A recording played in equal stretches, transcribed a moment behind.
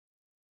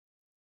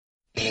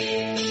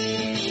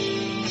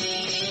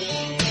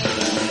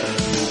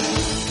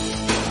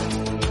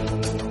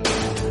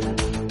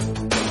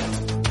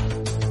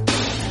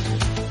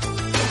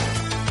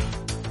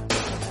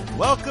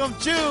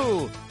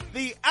to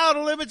the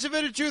Outer Limits of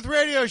Inner Truth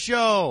Radio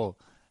Show.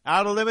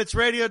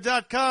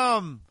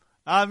 OuterLimitsRadio.com.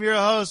 I'm your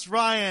host,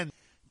 Ryan.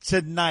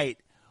 Tonight,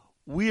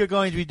 we are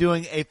going to be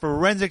doing a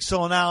forensic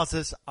soul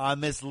analysis on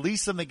Miss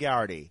Lisa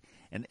McGarity,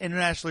 an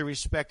internationally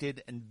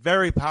respected and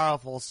very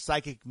powerful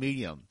psychic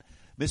medium.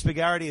 Miss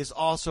McGarity is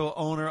also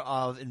owner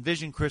of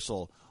Envision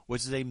Crystal,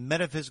 which is a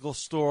metaphysical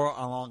store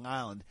on Long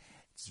Island.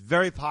 It's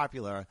very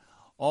popular.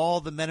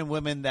 All the men and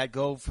women that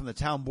go from the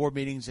town board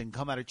meetings and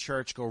come out of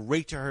church go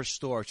right to her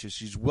store.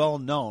 She's well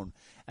known.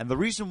 And the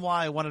reason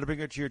why I wanted to bring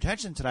her to your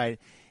attention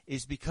tonight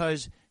is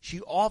because she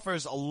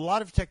offers a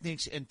lot of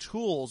techniques and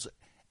tools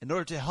in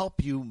order to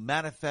help you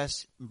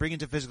manifest and bring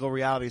into physical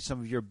reality some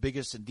of your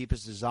biggest and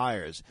deepest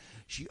desires.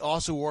 She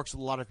also works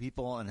with a lot of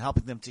people and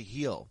helping them to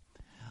heal.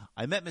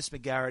 I met Miss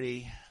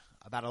McGarity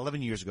about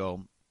 11 years ago,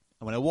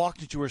 and when I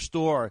walked into her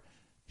store,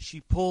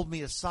 she pulled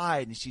me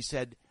aside and she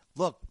said,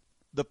 look,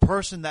 the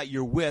person that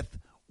you're with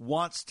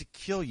wants to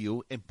kill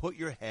you and put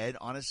your head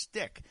on a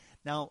stick.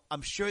 Now,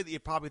 I'm sure that you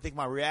probably think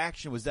my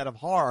reaction was that of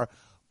horror,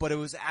 but it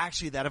was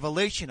actually that of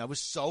elation. I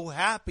was so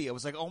happy. I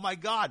was like, oh, my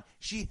God,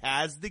 she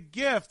has the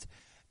gift,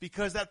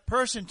 because that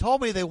person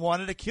told me they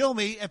wanted to kill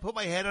me and put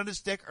my head on a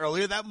stick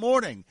earlier that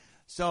morning.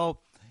 So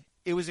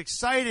it was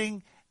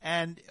exciting,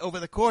 and over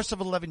the course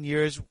of 11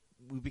 years,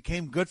 we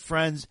became good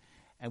friends.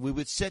 And we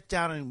would sit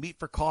down and meet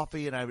for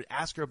coffee, and I would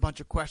ask her a bunch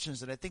of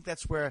questions. And I think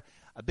that's where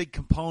a big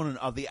component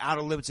of the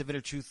Outer Limits of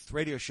Inner Truth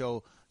radio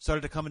show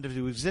started to come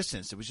into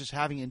existence. It was just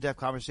having in-depth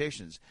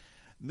conversations.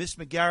 Miss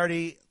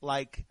McGarity,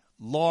 like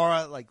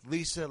Laura, like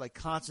Lisa, like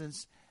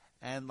Constance,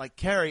 and like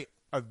Carrie,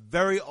 are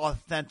very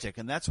authentic,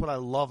 and that's what I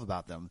love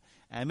about them.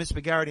 And Miss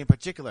McGarity in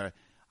particular,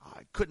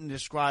 I couldn't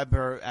describe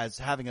her as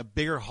having a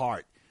bigger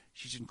heart.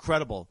 She's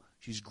incredible.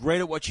 She's great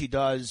at what she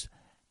does,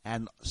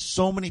 and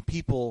so many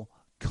people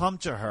come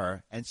to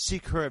her and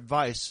seek her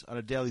advice on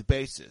a daily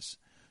basis.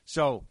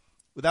 So,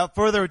 without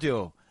further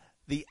ado,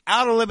 the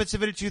Outer Limits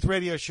of Inner Truth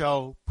radio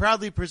show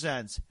proudly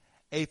presents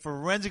a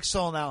forensic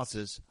soul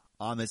analysis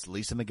on Miss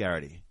Lisa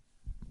McGarity.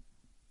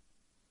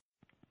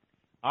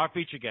 Our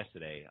featured guest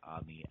today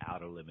on the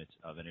Outer Limits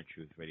of Inner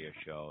Truth radio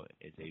show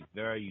is a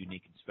very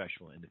unique and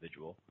special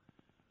individual.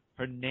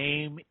 Her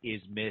name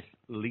is Miss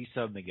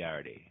Lisa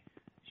McGarity.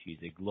 She's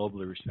a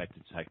globally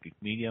respected psychic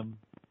medium,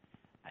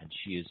 and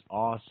she is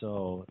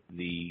also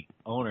the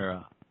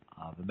owner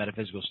of a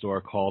metaphysical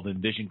store called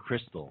Envision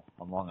Crystal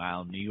on Long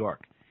Island, New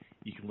York.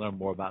 You can learn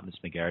more about Miss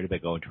McGarity by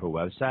going to her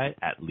website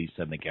at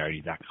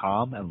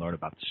lisamcgarity.com and learn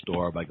about the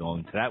store by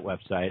going to that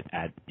website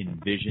at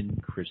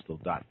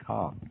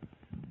envisioncrystal.com.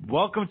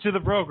 Welcome to the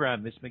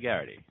program, Miss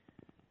McGarity.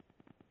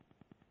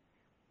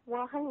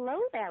 Well, hello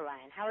there,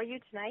 Ryan. How are you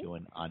tonight?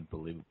 Doing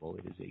unbelievable.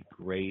 It is a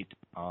great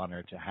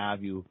honor to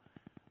have you,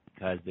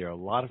 because there are a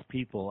lot of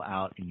people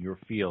out in your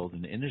field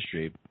in the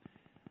industry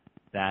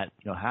that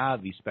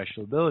have these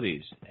special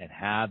abilities and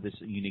have this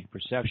unique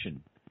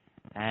perception.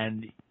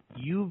 And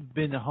you've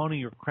been honing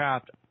your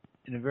craft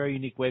in a very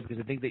unique way, because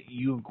I think that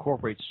you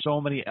incorporate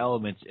so many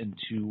elements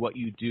into what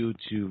you do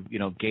to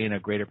gain a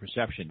greater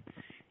perception.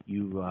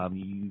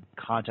 You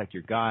contact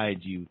your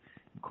guides, you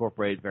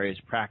incorporate various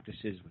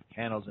practices with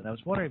candles, and I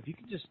was wondering if you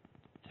could just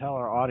tell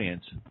our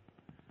audience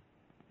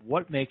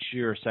what makes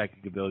your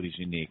psychic abilities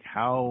unique.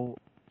 How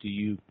do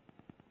you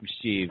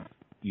receive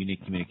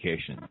unique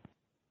communication?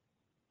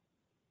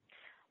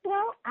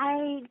 Well,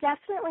 I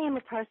definitely am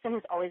a person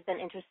who's always been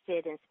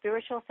interested in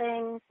spiritual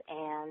things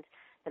and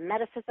the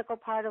metaphysical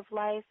part of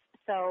life.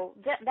 So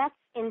that's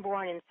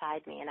inborn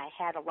inside me, and I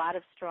had a lot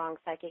of strong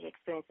psychic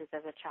experiences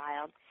as a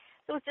child.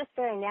 So it was just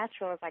very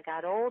natural as I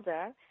got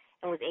older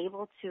and was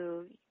able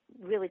to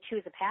really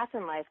choose a path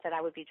in life that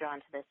I would be drawn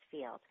to this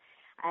field.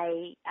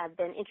 I've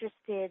been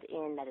interested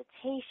in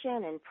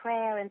meditation and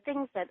prayer and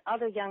things that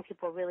other young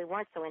people really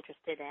weren't so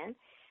interested in,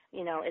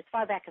 as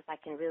far back as I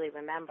can really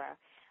remember.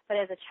 But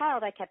as a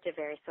child, I kept it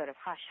very sort of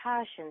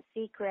hush-hush and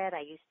secret.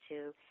 I used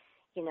to,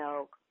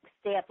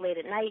 stay up late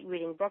at night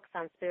reading books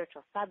on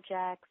spiritual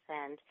subjects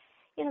and,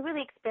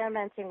 really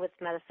experimenting with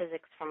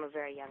metaphysics from a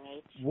very young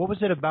age. What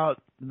was it about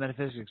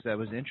metaphysics that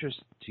was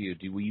interesting to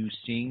you? Were you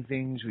seeing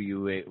things? Were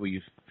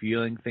you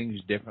feeling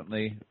things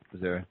differently?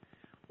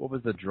 What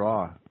was the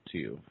draw to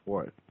you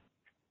for it?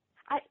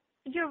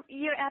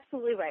 You're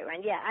absolutely right,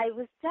 Ryan. Yeah, I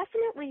was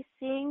definitely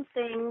seeing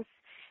things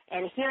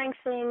and hearing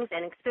things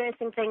and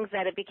experiencing things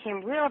that it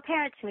became real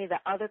apparent to me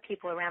that other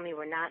people around me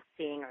were not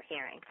seeing or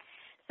hearing.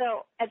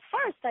 So at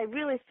first I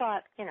really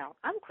thought,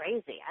 I'm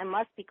crazy. I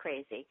must be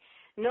crazy.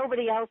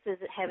 Nobody else is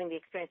having the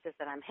experiences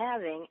that I'm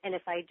having, and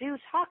if I do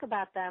talk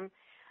about them,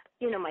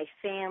 my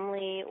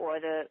family or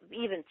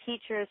even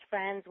teachers,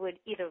 friends would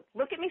either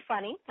look at me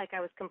funny, like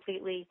I was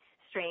completely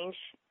strange,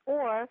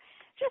 or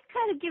just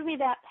kind of give me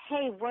that,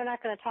 hey, we're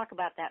not going to talk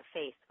about that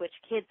face, which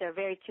kids are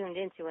very tuned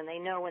into and they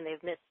know when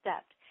they've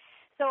misstepped.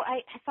 So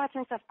I thought to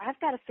myself, I've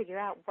got to figure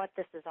out what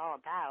this is all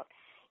about.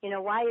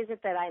 Why is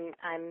it that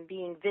I'm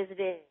being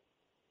visited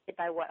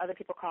by what other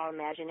people call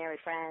imaginary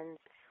friends?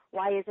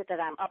 Why is it that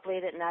I'm up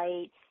late at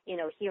night,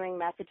 hearing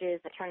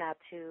messages that turn out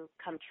to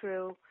come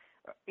true,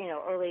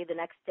 early the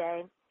next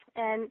day?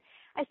 And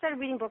I started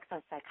reading books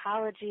on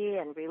psychology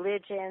and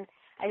religion.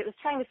 I was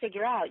trying to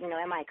figure out,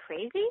 am I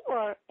crazy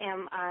or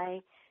am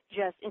I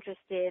just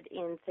interested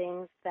in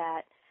things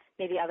that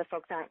maybe other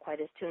folks aren't quite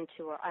as tuned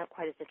to or aren't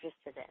quite as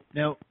interested in.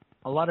 Now,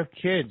 a lot of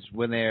kids,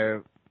 when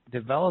they're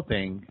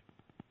developing,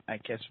 I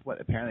guess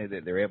apparently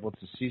they're able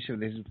to see some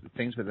of these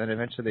things, but then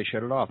eventually they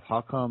shut it off.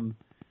 How come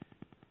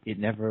it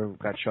never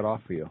got shut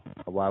off for you?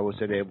 Why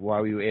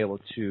were you able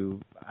to,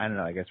 I don't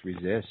know, I guess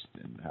resist,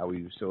 and how were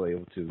you still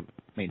able to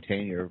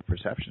maintain your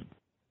perception?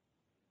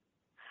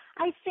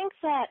 I think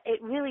that it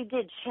really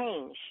did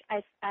change.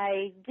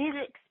 I did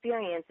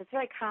experience, it's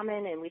very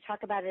common, and we talk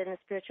about it in the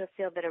spiritual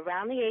field, that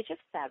around the age of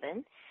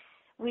 7,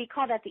 we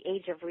call that the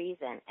age of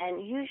reason.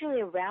 And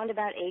usually around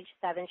about age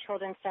 7,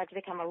 children start to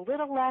become a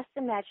little less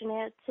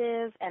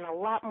imaginative and a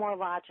lot more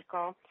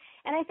logical.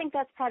 And I think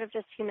that's part of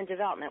just human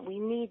development. We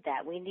need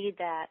that. We need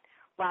that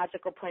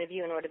logical point of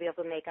view in order to be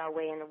able to make our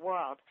way in the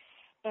world.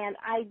 And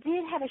I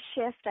did have a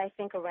shift, I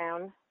think,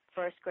 around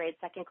first grade,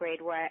 second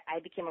grade, where I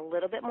became a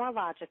little bit more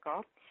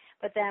logical.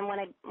 But then when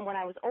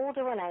I was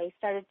older, when I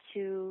started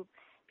to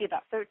be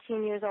about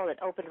 13 years old, it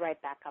opened right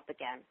back up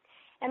again.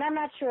 And I'm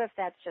not sure if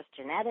that's just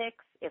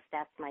genetics, if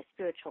that's my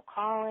spiritual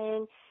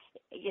calling.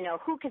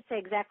 Who could say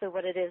exactly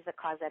what it is that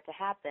caused that to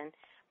happen?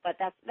 But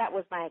that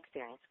was my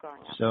experience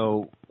growing up.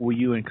 So were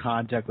you in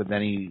contact with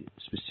any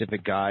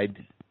specific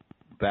guide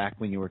back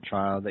when you were a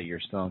child that you're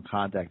still in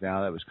contact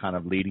now that was kind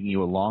of leading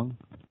you along?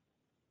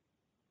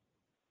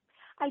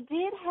 I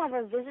did have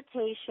a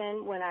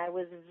visitation when I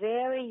was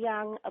very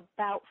young,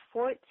 about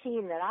 14,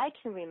 that I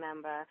can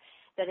remember,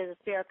 that is a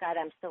spirit guide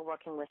I'm still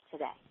working with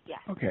today. Yeah.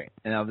 Okay.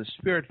 And now the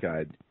spirit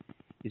guide,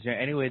 is there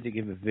any way to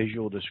give a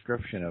visual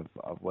description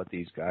of what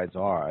these guides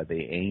are? Are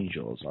they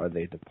angels? Are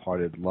they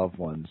departed loved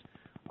ones?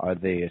 Are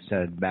they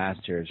ascended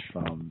masters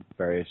from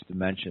various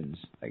dimensions?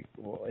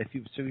 If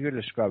you were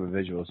to describe a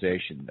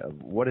visualization of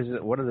what is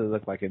it, what do they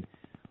look like, and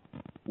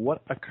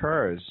what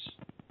occurs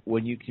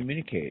when you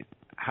communicate?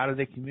 How do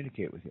they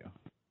communicate with you?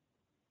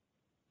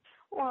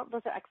 Well,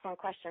 those are excellent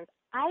questions.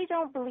 I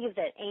don't believe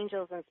that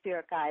angels and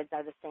spirit guides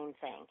are the same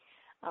thing.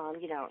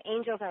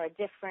 Angels are a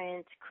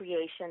different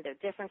creation. They're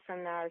different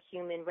from our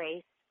human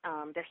race.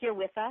 They're here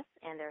with us,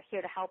 and they're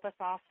here to help us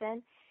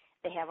often.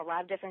 They have a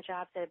lot of different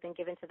jobs that have been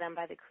given to them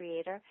by the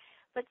Creator.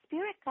 But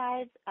spirit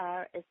guides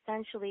are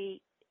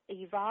essentially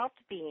evolved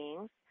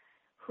beings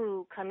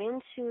who come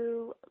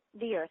into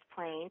the earth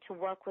plane to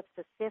work with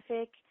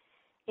specific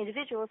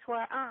individuals who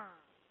are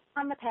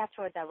on the path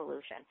towards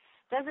evolution.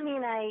 Doesn't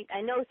mean I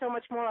know so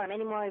much more, I'm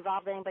any more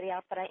evolved than anybody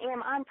else, but I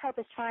am on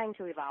purpose trying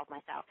to evolve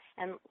myself.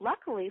 And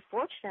luckily,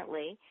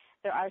 fortunately,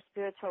 there are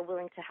spirits who are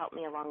willing to help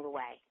me along the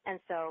way. And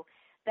so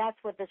that's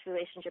what this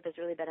relationship has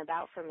really been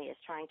about for me, is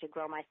trying to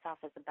grow myself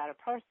as a better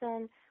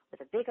person,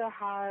 with a bigger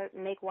heart,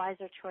 make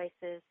wiser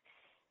choices.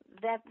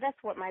 That's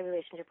what my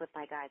relationship with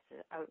my guides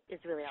is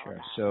really all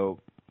about. So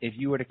if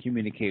you were to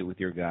communicate with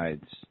your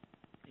guides,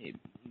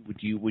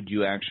 would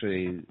you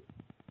actually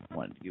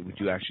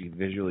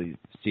visually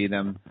see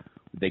them?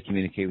 Would they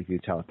communicate with you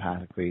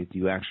telepathically? Do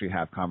you actually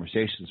have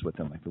conversations with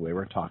them like the way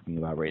we're talking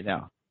about right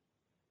now?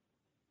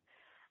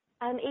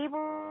 I'm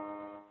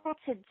able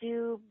to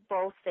do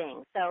both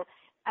things. So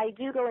I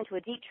do go into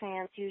a deep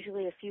trance,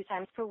 usually a few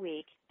times per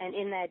week, and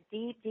in that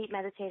deep, deep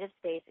meditative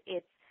state,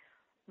 it's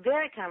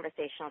very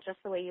conversational, just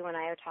the way you and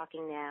I are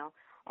talking now,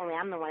 only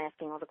I'm the one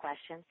asking all the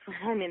questions when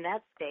I'm in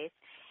that space.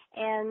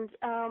 And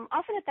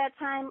often at that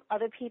time,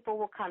 other people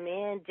will come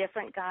in,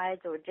 different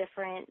guides or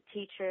different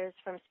teachers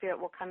from Spirit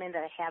will come in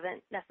that I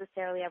haven't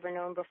necessarily ever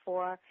known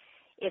before.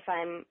 If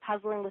I'm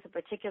puzzling with a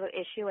particular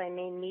issue, I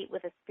may meet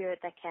with a spirit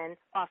that can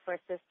offer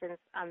assistance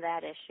on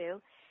that issue.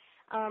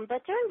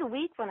 But during the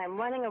week when I'm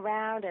running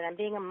around and I'm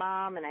being a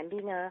mom and I'm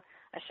being a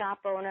shop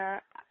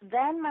owner,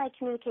 then my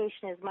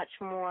communication is much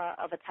more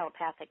of a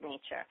telepathic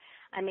nature.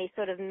 I may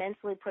sort of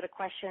mentally put a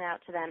question out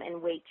to them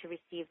and wait to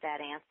receive that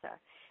answer.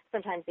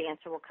 Sometimes the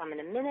answer will come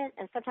in a minute,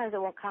 and sometimes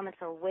it won't come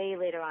until way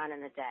later on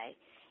in the day.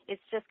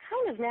 It's just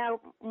kind of now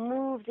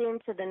moved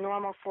into the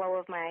normal flow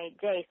of my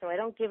day, so I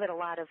don't give it a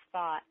lot of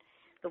thought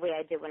the way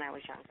I did when I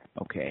was younger.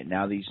 Okay,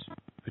 now these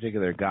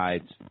particular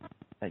guides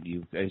that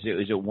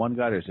is it one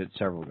guide or is it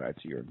several guides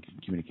you're in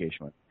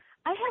communication with?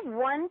 I have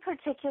one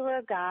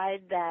particular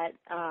guide that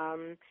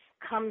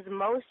comes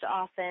most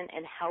often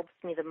and helps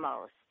me the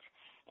most,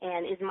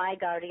 and is my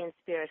guardian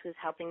spirit who's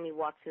helping me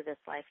walk through this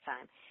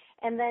lifetime.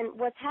 And then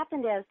what's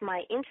happened as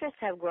my interests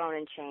have grown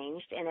and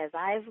changed, and as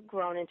I've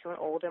grown into an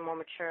older, more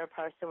mature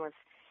person with,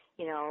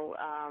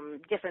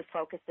 different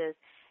focuses,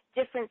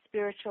 different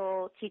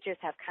spiritual teachers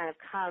have kind of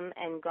come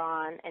and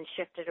gone and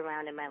shifted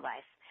around in my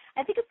life.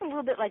 I think it's a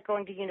little bit like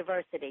going to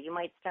university. You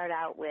might start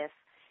out with,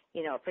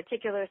 a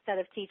particular set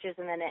of teachers,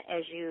 and then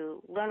as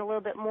you learn a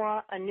little bit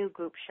more, a new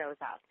group shows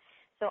up.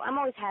 So I'm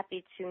always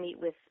happy to meet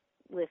with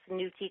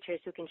new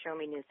teachers who can show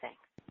me new things.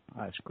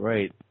 That's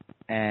great.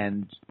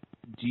 And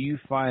do you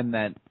find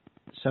that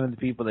some of the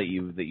people that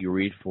you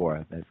read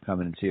for that have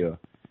come into you,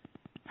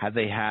 have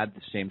they had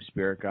the same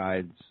spirit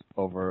guides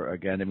over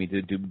again? I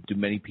mean, do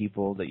many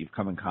people that you've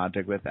come in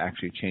contact with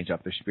actually change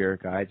up their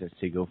spirit guides as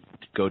they go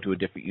to a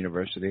different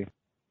university?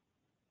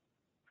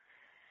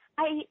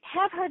 I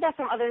have heard that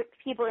from other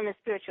people in the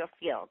spiritual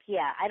field.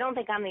 Yeah, I don't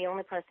think I'm the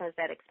only person with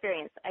that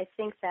experience. I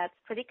think that's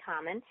pretty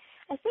common.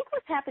 I think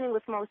what's happening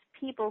with most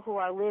people who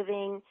are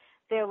living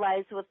their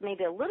lives with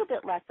maybe a little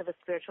bit less of a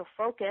spiritual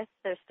focus,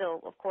 they're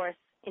still, of course,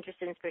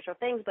 interested in spiritual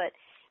things, but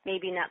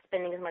maybe not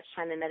spending as much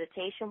time in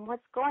meditation.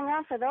 What's going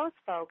on for those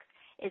folks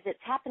is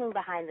it's happening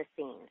behind the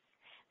scenes.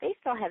 They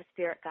still have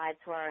spirit guides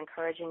who are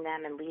encouraging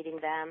them and leading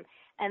them,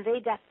 and they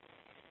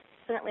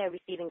definitely are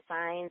receiving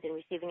signs and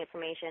receiving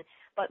information,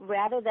 but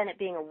rather than it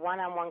being a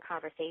one-on-one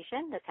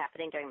conversation that's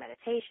happening during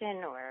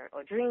meditation or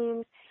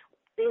dreams,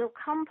 it'll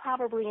come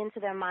probably into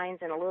their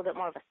minds in a little bit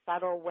more of a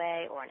subtle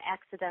way or an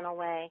accidental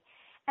way.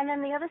 And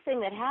then the other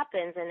thing that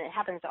happens, and it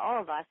happens to all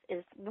of us,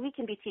 is we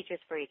can be teachers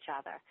for each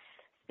other.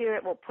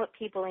 Spirit will put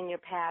people in your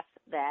path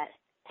that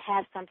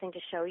have something to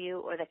show you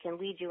or that can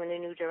lead you in a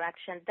new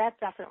direction. That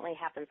definitely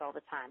happens all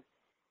the time.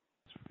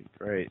 That's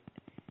great.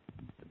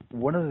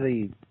 One of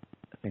the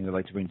things I'd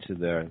like to bring to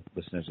the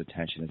listeners'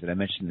 attention is that I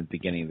mentioned at the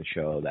beginning of the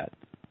show that,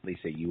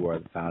 Lisa, you are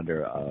the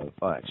founder of,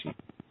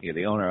 you're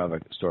the owner of a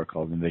store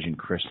called Envision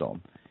Crystal.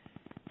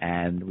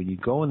 And when you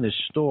go in this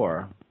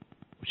store,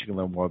 which you can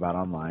learn more about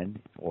online,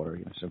 or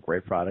some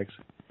great products,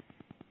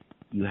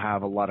 you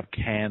have a lot of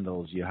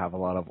candles, you have a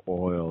lot of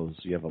oils,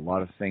 you have a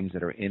lot of things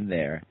that are in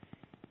there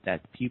that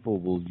people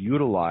will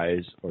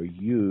utilize or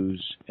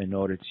use in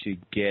order to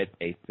get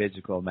a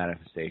physical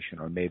manifestation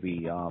or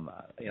maybe a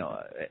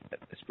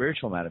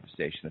spiritual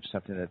manifestation of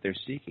something that they're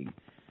seeking.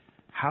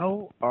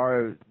 How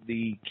are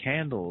the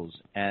candles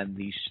and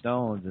the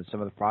stones and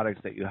some of the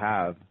products that you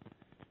have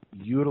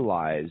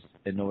utilized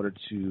in order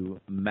to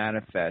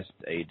manifest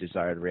a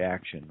desired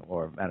reaction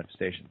or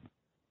manifestation?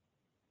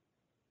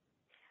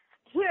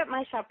 Here at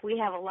my shop, we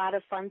have a lot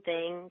of fun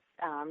things.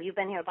 You've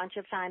been here a bunch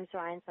of times,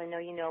 Ryan, so I know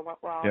you know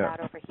what we're all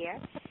about over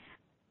here.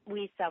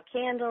 We sell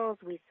candles.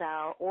 We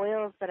sell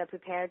oils that are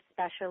prepared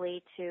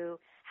specially to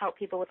help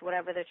people with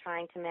whatever they're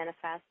trying to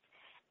manifest.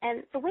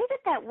 And the way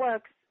that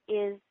works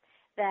is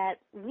that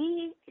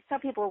we sell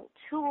people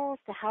tools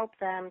to help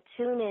them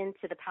tune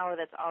into the power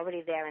that's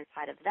already there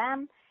inside of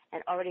them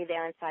and already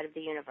there inside of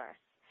the universe.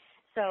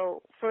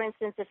 So, for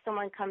instance, if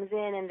someone comes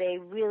in and they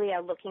really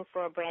are looking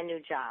for a brand new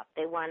job,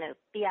 they want to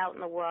be out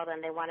in the world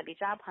and they want to be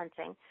job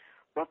hunting,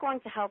 we're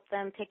going to help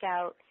them pick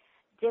out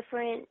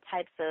different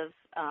types of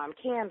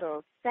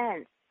candles,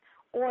 scents,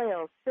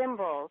 oils,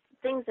 symbols,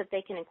 things that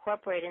they can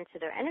incorporate into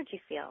their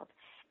energy field.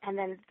 And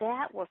then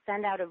that will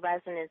send out a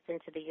resonance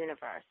into the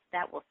universe.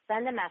 That will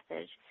send a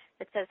message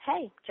that says,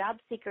 hey, job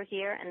seeker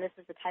here, and this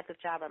is the type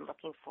of job I'm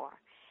looking for.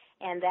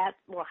 And that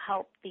will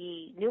help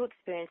the new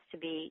experience to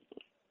be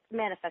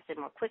manifested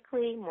more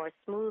quickly, more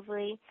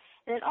smoothly.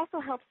 And it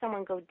also helps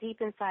someone go deep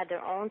inside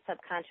their own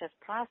subconscious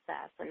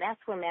process, and that's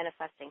where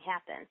manifesting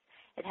happens.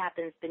 It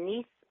happens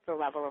beneath the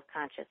level of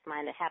conscious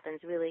mind. It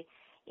happens really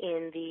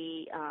in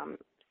the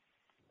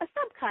a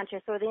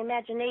subconscious or the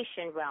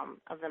imagination realm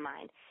of the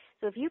mind.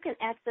 So if you can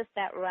access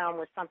that realm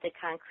with something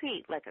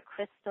concrete like a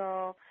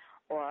crystal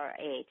or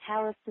a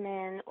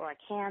talisman or a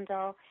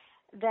candle,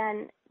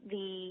 then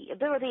the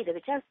ability to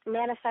just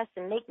manifest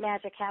and make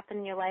magic happen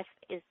in your life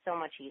is so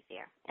much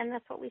easier. And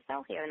that's what we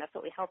sell here, and that's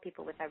what we help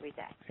people with every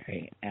day.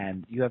 Okay,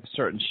 and you have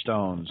certain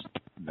stones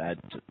that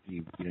I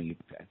think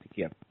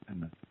you have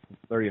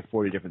 30 or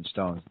 40 different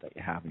stones that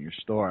you have in your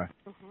store.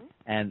 Mm-hmm.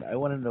 And I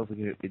want to know if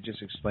we could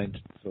just explain to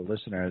the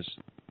listeners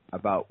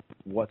about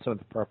what some of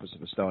the purpose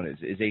of a stone is.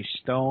 Is a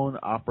stone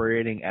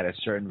operating at a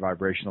certain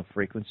vibrational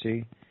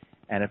frequency?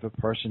 And if a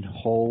person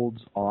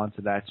holds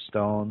onto that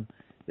stone,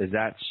 does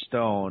that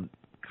stone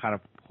kind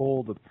of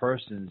pull the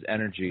person's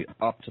energy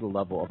up to the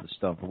level of the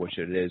stone for which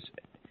it is?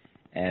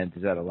 And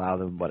does that allow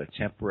them a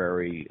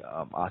temporary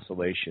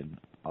oscillation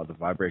of the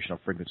vibrational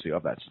frequency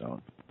of that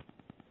stone?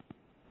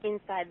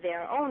 Inside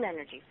their own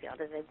energy field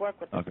as they work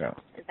with the stone.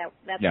 That's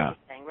what you're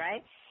saying,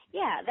 right?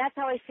 Yeah, that's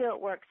how I feel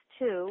it works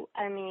too.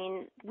 I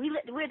mean,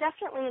 we're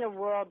definitely in a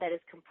world that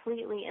is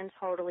completely and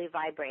totally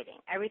vibrating.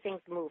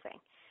 Everything's moving.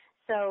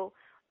 So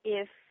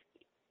if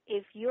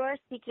you're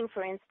seeking,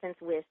 for instance,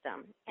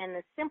 wisdom, and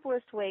the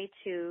simplest way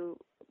to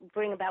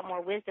bring about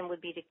more wisdom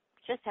would be to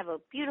just have a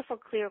beautiful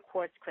clear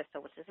quartz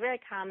crystal, which is very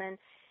common.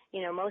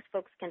 Most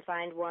folks can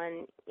find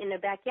one in their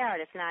backyard,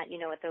 if not,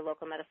 at their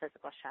local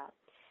metaphysical shop.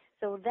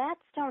 So that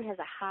stone has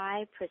a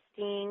high,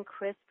 pristine,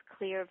 crisp,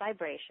 clear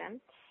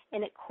vibration,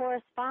 and it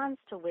corresponds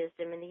to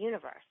wisdom in the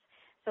universe.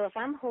 So if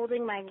I'm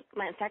holding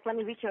in fact, let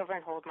me reach over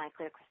and hold my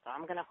clear crystal.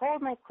 I'm going to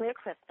hold my clear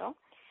crystal.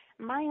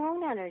 My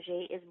own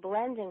energy is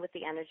blending with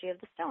the energy of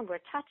the stone.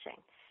 We're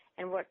touching,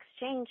 and we're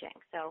exchanging.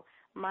 So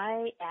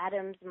my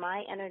atoms,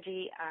 my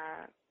energy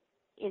are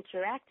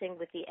interacting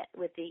with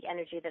the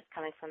energy that's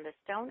coming from the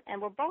stone,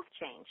 and we're both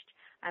changed.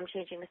 I'm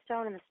changing the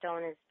stone, and the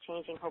stone is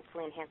changing,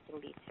 hopefully enhancing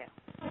me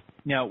too.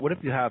 Now, what if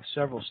you have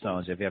several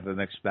stones? If you have a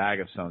mixed bag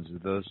of stones, do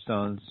those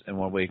stones in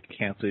one way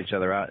cancel each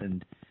other out?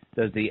 And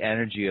does the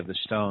energy of the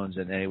stones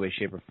in any way,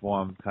 shape, or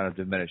form kind of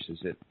diminish? Is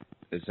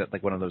that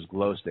like one of those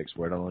glow sticks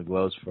where it only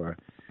glows for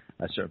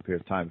a certain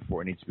period of time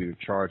before it needs to be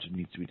recharged and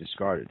needs to be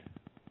discarded?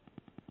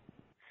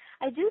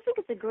 I do think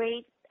it's a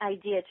great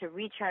idea to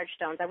recharge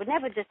stones. I would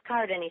never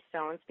discard any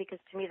stones because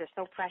to me they're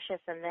so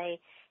precious and they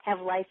have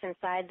life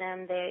inside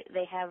them.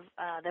 They have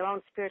their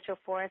own spiritual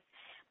force.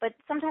 But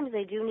sometimes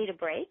they do need a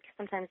break.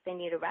 Sometimes they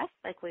need a rest,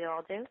 like we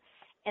all do.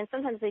 And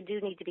sometimes they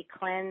do need to be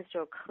cleansed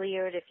or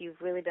cleared if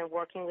you've really been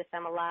working with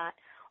them a lot.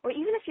 Or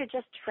even if you're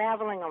just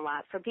traveling a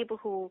lot. For people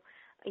who,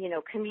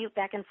 commute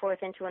back and forth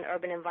into an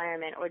urban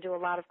environment or do a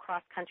lot of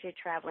cross-country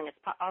traveling, it's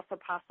also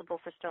possible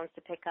for stones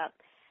to pick up,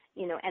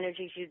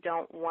 energies you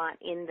don't want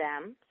in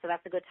them. So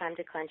that's a good time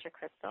to cleanse your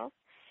crystals.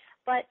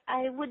 But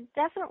I would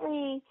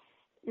definitely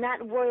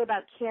not worry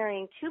about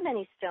carrying too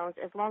many stones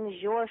as long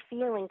as your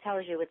feeling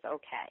tells you it's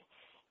okay.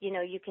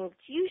 You can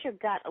use your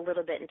gut a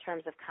little bit in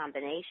terms of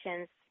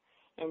combinations,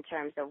 in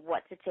terms of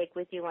what to take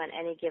with you on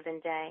any given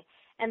day.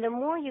 And the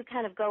more you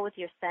kind of go with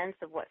your sense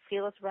of what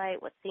feels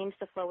right, what seems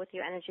to flow with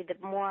your energy, the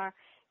more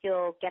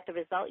you'll get the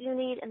result you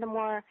need and the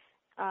more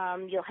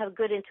you'll have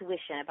good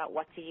intuition about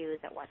what to use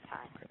at what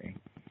time. Okay.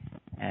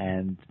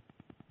 And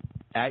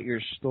at your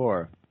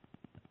store,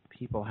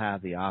 people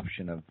have the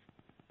option of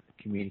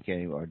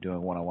communicating or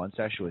doing one-on-one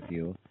session with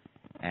you,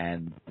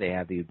 and they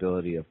have the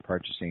ability of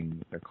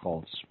purchasing, they're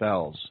called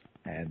spells,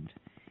 and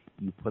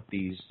you put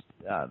these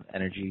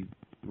energy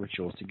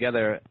rituals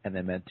together and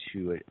they're meant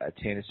to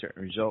attain a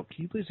certain result.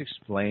 Can you please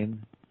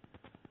explain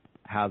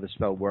how the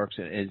spell works?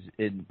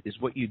 And is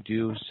what you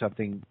do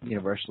something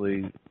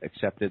universally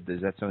accepted?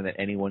 Is that something that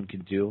anyone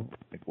can do?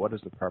 Like, what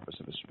is the purpose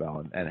of a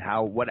spell,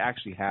 and what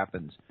actually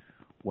happens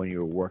when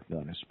you're working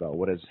on a spell?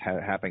 What is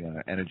happening on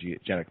an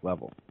energetic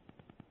level?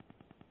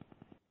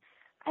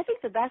 I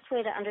think the best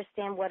way to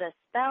understand what a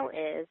spell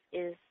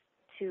is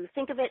to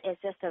think of it as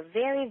just a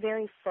very,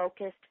 very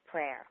focused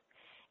prayer.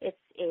 It's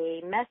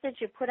a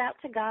message you put out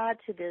to God,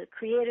 to the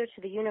Creator,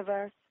 to the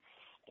universe,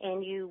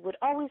 and you would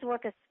always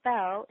work a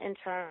spell in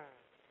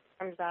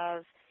terms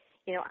of,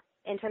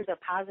 in terms of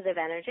positive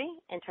energy,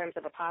 in terms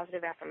of a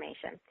positive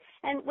affirmation.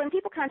 And when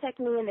people contact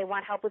me and they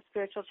want help with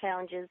spiritual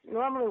challenges,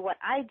 normally what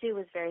I do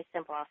is very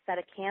simple. I'll set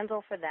a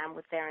candle for them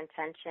with their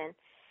intention,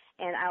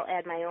 and I'll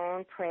add my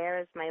own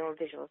prayers, my own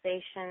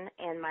visualization,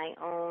 and my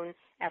own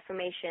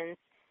affirmations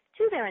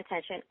to their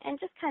intention and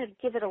just kind of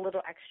give it a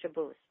little extra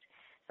boost.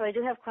 So I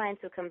do have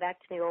clients who come back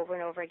to me over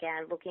and over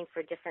again looking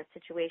for different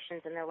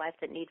situations in their life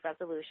that need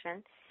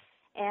resolution.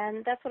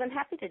 And that's what I'm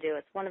happy to do.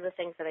 It's one of the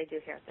things that I do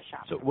here at the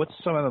shop. So what's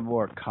some of the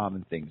more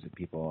common things that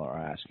people are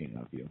asking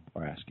of you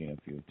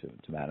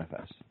to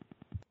manifest?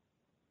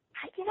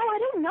 I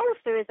don't know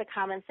if there is a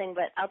common thing,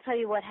 but I'll tell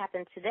you what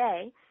happened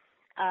today.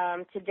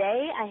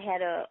 Today I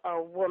had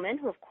a woman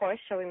who, of course,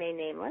 shall remain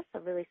nameless, a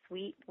really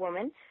sweet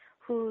woman,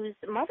 whose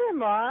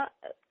mother-in-law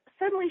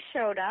suddenly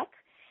showed up.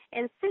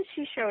 And since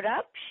she showed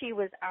up, she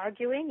was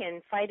arguing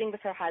and fighting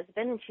with her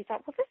husband, and she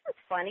thought, well, this is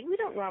funny. We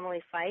don't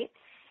normally fight.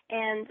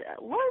 And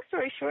long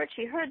story short,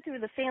 she heard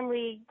through the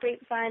family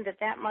grapevine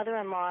that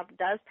mother-in-law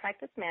does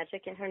practice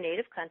magic in her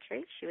native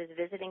country. She was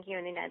visiting here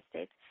in the United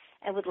States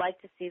and would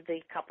like to see the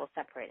couple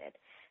separated.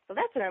 So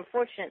that's an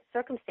unfortunate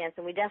circumstance,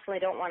 and we definitely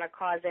don't want to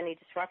cause any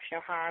disruption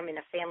or harm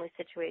in a family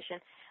situation.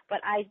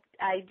 But I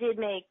did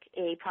make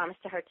a promise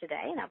to her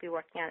today, and I'll be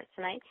working on it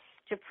tonight,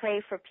 to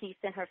pray for peace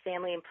in her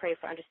family and pray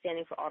for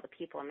understanding for all the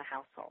people in the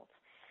household.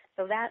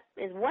 So that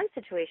is one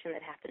situation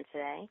that happened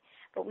today.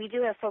 But we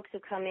do have folks who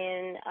come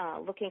in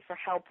looking for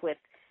help with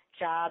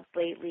jobs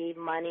lately,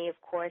 money,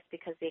 of course,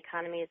 because the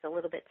economy is a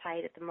little bit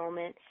tight at the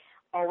moment.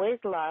 Always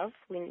love.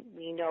 We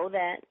know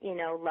that,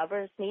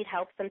 lovers need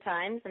help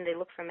sometimes, and they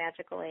look for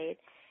magical aid.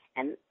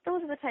 And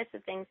those are the types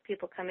of things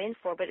people come in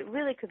for, but it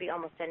really could be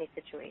almost any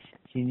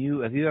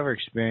situation. Have you ever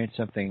experienced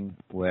something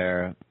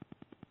where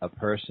a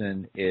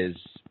person is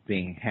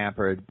being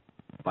hampered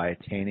by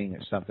attaining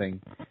something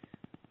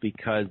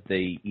because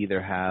they either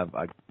have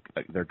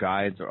their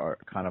guides are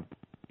kind of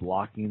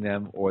blocking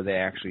them, or they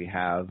actually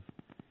have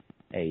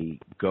a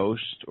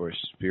ghost or a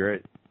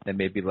spirit that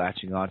may be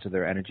latching onto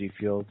their energy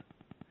field?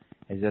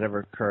 Has that ever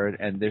occurred?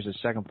 And there's a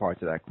second part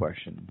to that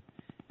question.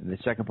 And the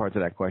second part to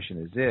that question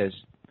is this,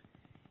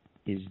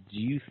 do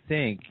you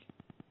think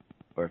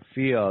or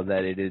feel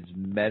that it is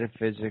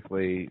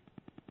metaphysically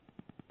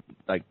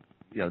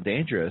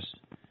dangerous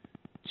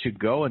to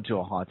go into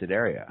a haunted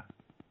area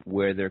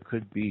where there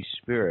could be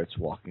spirits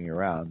walking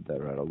around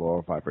that are at a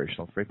lower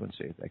vibrational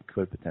frequency that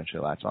could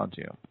potentially latch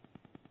onto you?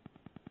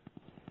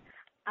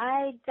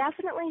 I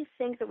definitely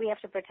think that we have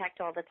to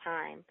protect all the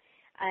time.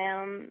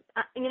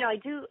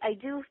 I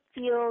do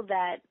feel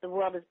that the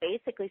world is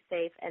basically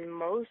safe and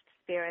most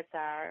spirits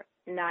are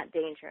not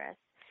dangerous.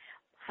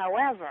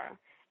 However,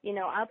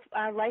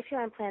 our life here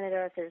on planet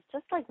Earth is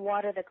just like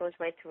water that goes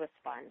right through a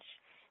sponge.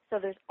 So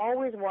there's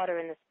always water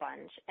in the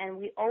sponge, and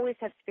we always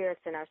have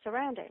spirits in our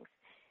surroundings.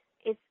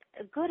 it's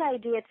a good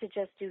idea to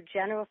just do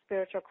general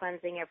spiritual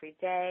cleansing every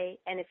day.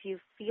 And if you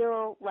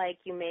feel like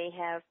you may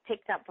have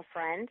picked up a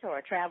friend or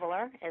a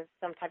traveler, as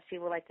sometimes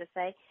people like to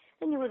say,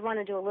 then you would want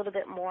to do a little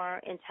bit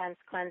more intense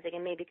cleansing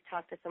and maybe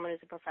talk to someone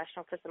who's a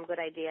professional for some good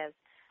ideas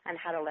on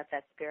how to let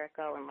that spirit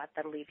go and let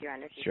them leave your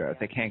energy. Sure. field. If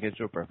they can't get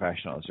to a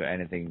professional, is there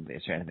anything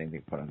they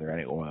put on there?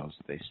 Any oils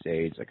that they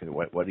stage? Like,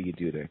 what do you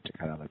do to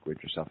kind of like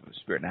rid yourself of a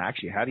spirit? Now,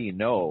 actually, how do you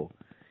know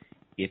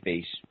if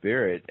a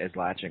spirit is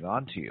latching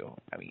onto you?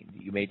 I mean,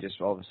 you may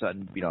just all of a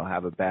sudden,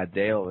 have a bad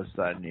day. All of a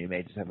sudden, you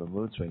may just have a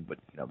mood swing, but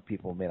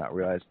people may not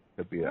realize it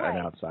could be Right.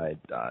 an outside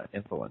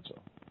influencer.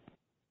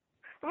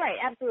 Right,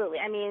 absolutely.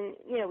 I mean,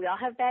 we all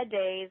have bad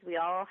days. We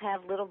all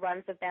have little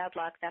runs of bad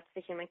luck. That's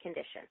the human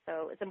condition.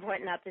 So it's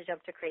important not to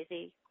jump to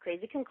crazy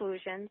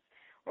conclusions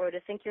or to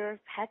think you're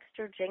hexed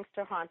or jinxed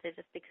or haunted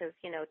just because,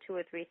 2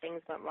 or 3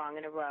 things went wrong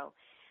in a row.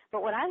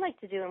 But what I like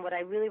to do and what I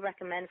really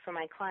recommend for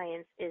my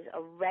clients is a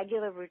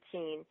regular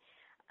routine.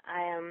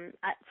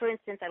 For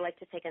instance, I like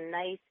to take a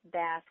nice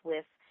bath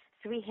with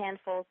 3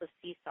 handfuls of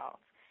sea salt,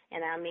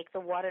 and I'll make the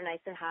water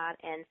nice and hot,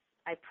 and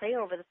I pray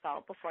over the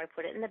salt before I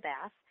put it in the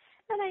bath.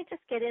 And I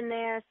just get in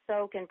there,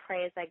 soak, and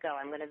pray as I go.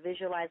 I'm going to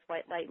visualize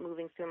white light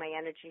moving through my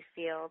energy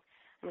field.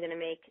 I'm going to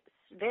make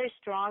very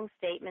strong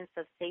statements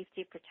of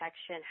safety,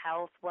 protection,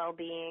 health,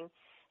 well-being,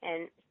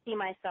 and see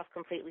myself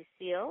completely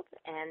sealed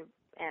and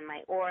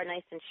my aura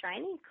nice and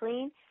shiny,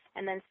 clean,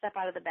 and then step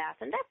out of the bath.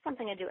 And that's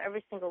something I do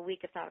every single week,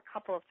 if not a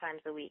couple of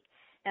times a week.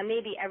 Now,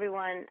 maybe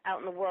everyone out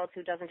in the world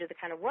who doesn't do the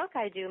kind of work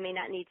I do may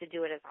not need to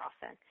do it as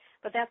often.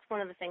 But that's one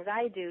of the things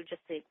I do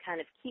just to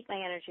kind of keep my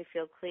energy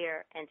field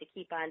clear and to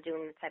keep on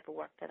doing the type of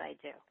work that I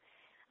do.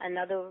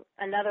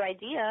 Another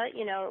idea,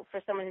 for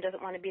someone who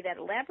doesn't want to be that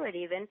elaborate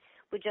even,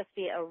 would just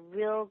be a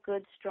real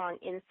good, strong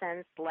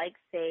incense like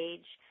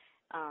sage.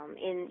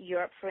 In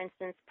Europe, for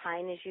instance,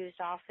 pine is used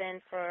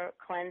often for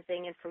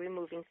cleansing and for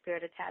removing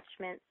spirit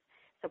attachments.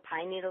 So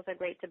pine needles are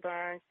great to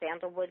burn.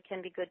 Sandalwood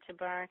can be good to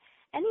burn.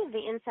 Any of the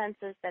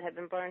incenses that have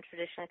been burned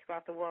traditionally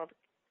throughout the world,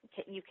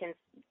 you can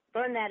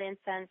burn that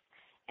incense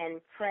and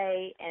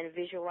pray and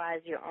visualize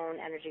your own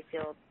energy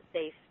field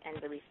safe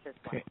and released as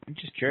well. Okay. I'm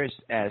just curious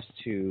as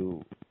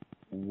to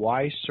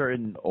why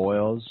certain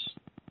oils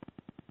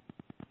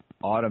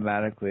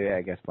automatically,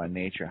 I guess by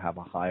nature, have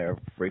a higher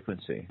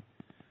frequency.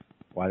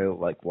 Why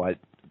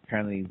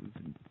apparently we've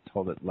been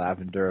told that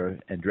lavender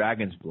and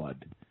dragon's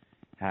blood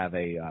have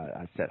a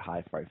set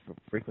high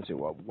frequency.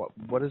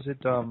 What is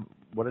it?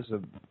 What is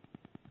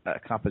a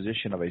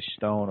composition of a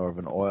stone or of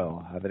an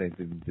oil have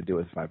anything to do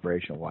with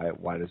vibration?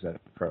 Why does that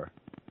occur?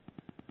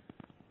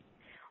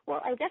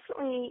 Well,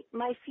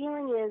 my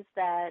feeling is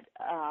that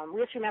we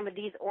have to remember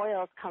these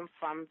oils come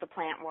from the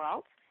plant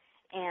world,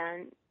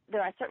 and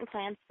there are certain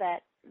plants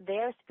that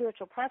their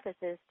spiritual purpose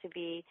is to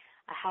be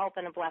a help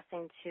and a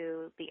blessing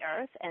to the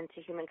earth and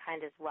to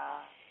humankind as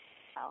well.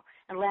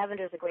 And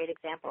lavender is a great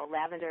example.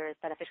 Lavender is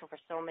beneficial for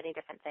so many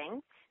different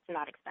things. It's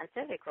not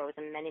expensive. It grows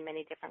in many,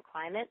 many different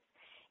climates.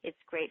 It's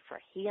great for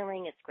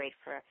healing. It's great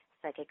for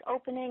psychic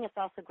opening. It's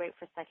also great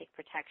for psychic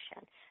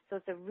protection.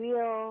 So it's a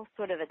real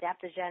sort of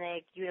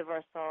adaptogenic,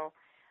 universal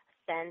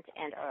scent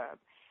and herb.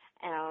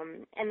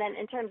 And then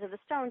in terms of the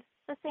stones,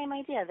 it's the same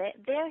idea.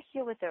 They're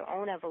here with their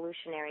own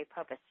evolutionary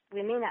purpose.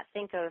 We may not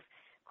think of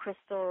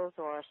crystals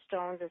or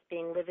stones as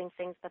being living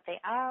things, but they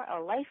are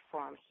a life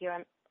form here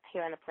on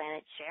the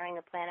planet, sharing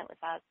the planet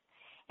with us,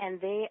 and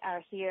they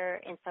are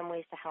here in some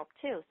ways to help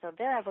too. So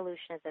their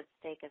evolution is at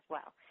stake as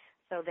well.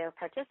 So they're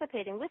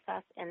participating with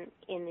us in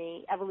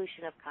the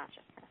evolution of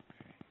consciousness.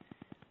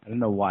 I don't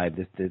know why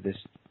this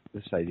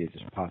idea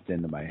just popped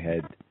into my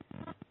head,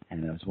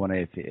 and I was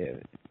wondering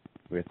if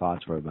your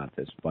thoughts were about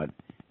this. But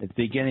at the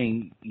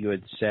beginning, you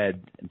had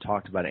said and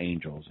talked about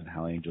angels and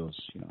how angels,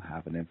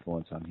 have an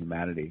influence on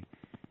humanity.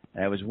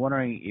 And I was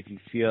wondering if you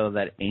feel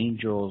that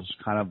angels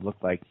kind of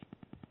look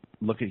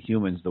at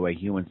humans the way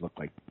humans look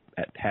like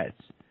at pets.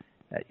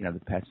 That the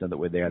pets know that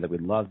we're there, that we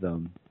love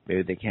them.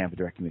 Maybe they can't have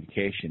direct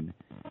communication,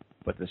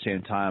 but at the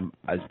same time,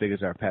 as big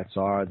as our pets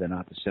are, they're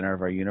not the center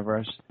of our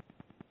universe.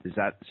 Does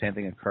that same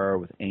thing occur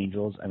with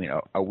angels? I mean,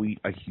 are we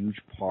a huge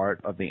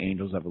part of the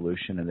angels'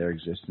 evolution and their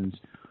existence,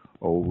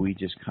 or are we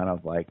just kind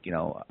of like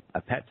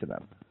a pet to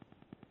them?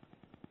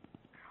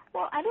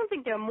 Well, I don't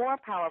think they're more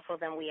powerful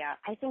than we are.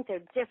 I think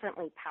they're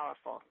differently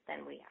powerful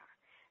than we are.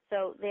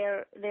 So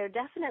they're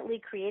definitely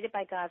created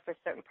by God for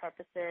certain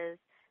purposes.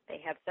 They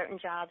have certain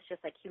jobs,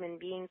 just like human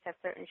beings have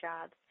certain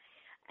jobs.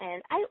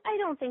 And I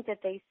don't think that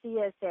they see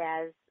us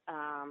as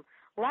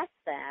less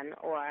than,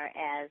 or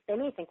as they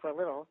may think we're a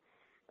little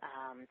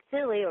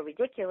silly or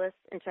ridiculous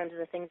in terms of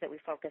the things that we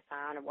focus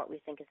on or what we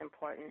think is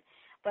important.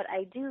 But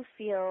I do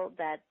feel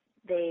that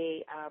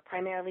they are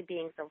primarily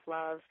beings of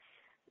love,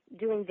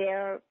 doing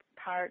their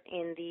part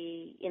in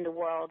the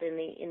world, in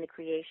the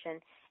creation.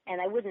 And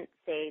I wouldn't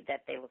say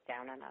that they look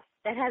down on us.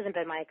 That hasn't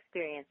been my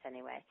experience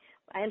anyway.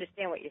 I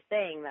understand what you're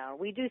saying, though.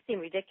 We do seem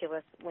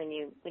ridiculous when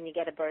you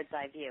get a bird's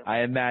eye view. I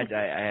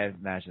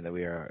imagine that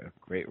we are a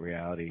great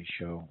reality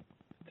show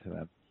to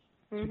them.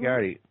 Mm-hmm. So,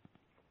 Garrity,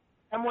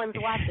 Someone's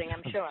watching,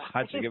 I'm sure.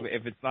 Watching.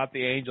 If it's not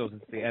the angels,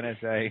 it's the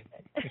NSA.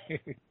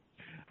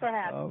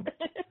 Perhaps.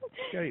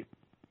 Gary,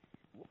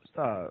 what was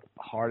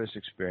the hardest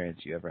experience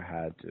you ever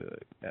had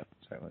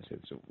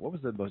what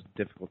was the most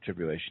difficult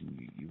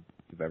tribulation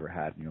you've ever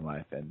had in your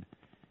life, and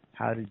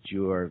how did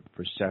your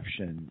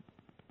perception,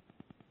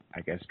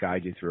 I guess,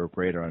 guide you through a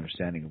greater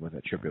understanding of what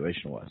that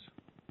tribulation was?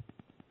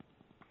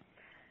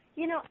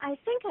 You know, I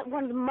think that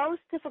one of the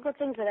most difficult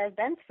things that I've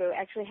been through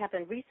actually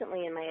happened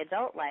recently in my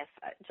adult life.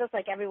 Just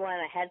like everyone,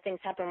 I had things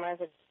happen when I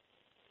was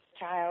a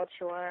child,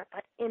 sure.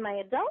 But in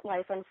my adult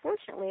life,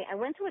 unfortunately, I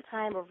went through a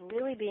time of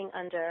really being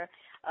under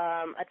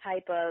a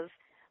type of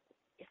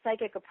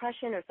psychic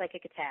oppression or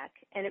psychic attack.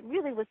 And it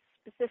really was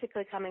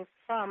specifically coming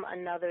from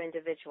another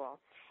individual.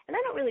 And I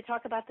don't really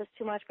talk about this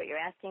too much, but you're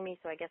asking me,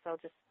 so I guess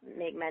I'll just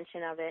make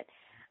mention of it.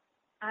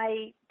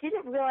 I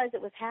didn't realize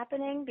it was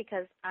happening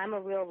because I'm a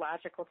real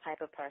logical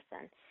type of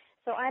person.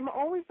 So I'm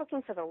always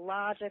looking for the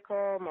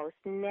logical, most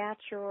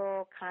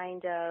natural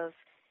kind of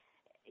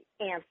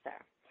answer.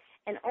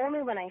 And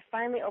only when I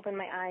finally opened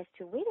my eyes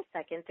to, wait a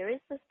second, there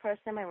is this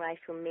person in my life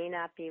who may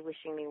not be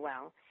wishing me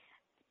well.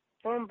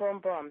 Boom, boom,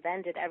 boom.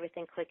 Then did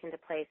everything click into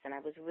place, and I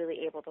was really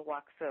able to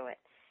walk through it.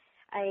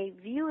 I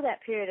view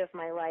that period of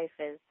my life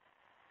as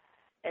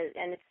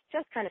and it's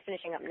just kind of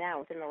finishing up now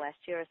within the last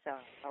year or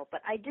so,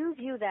 but I do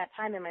view that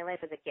time in my life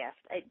as a gift.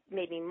 It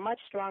made me much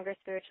stronger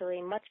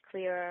spiritually, much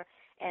clearer,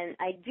 and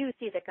I do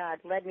see that God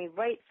led me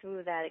right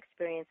through that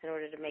experience in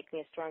order to make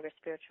me a stronger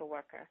spiritual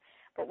worker.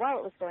 But while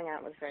it was going on,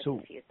 it was very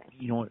confusing.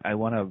 You know,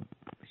 can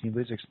you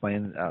please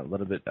explain a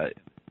little bit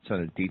some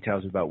of the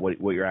details about what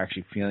you're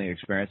actually feeling,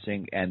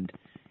 experiencing, and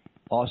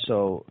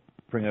also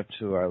bring up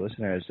to our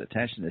listeners'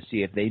 attention to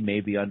see if they may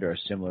be under a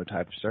similar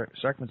type of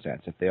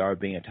circumstance, if they are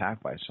being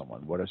attacked by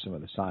someone. What are some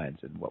of the signs,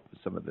 and what were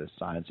some of the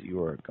signs that you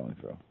were going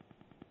through?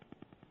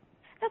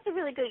 That's a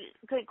really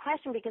good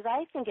question, because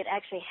I think it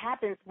actually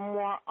happens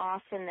more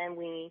often than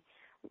we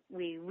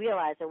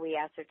realize or we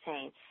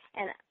ascertain.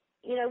 And,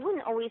 you know, I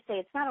wouldn't always say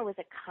it's not always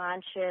a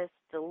conscious,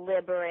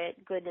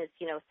 deliberate goodness,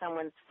 you know,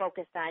 someone's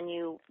focused on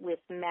you with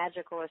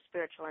magical or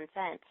spiritual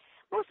intent.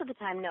 Most of the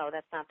time, no,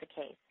 that's not the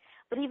case.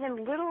 But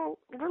even little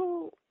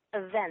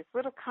events,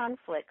 little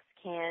conflicts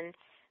can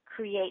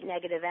create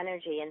negative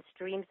energy and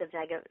streams of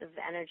negative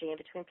energy in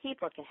between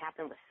people. It can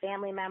happen with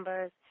family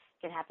members.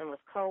 It can happen with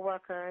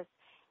coworkers.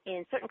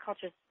 In certain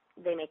cultures,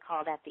 they may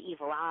call that the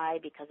evil eye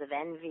because of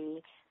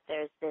envy.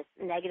 There's this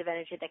negative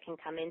energy that can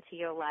come into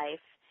your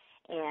life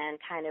and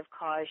kind of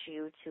cause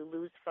you to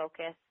lose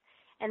focus.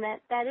 And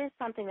that is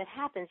something that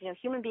happens. You know,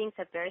 human beings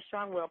have very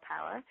strong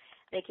willpower.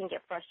 They can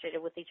get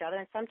frustrated with each other,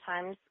 and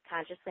sometimes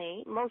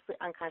consciously, mostly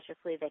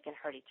unconsciously, they can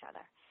hurt each other.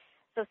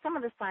 So some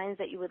of the signs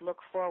that you would look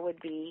for would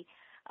be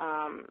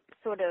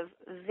sort of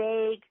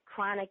vague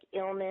chronic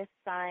illness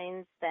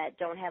signs that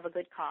don't have a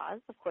good cause.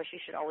 Of course, you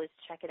should always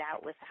check it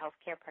out with a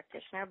healthcare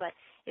practitioner, but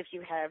if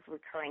you have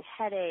recurring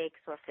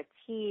headaches or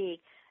fatigue,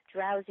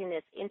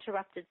 drowsiness,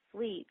 interrupted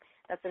sleep,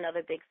 that's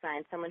another big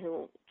sign. Someone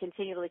who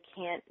continually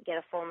can't get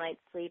a full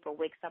night's sleep or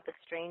wakes up at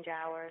strange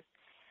hours,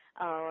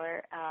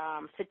 or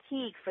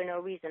fatigue for no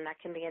reason, that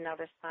can be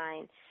another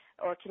sign,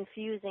 or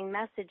confusing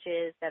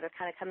messages that are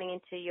kind of coming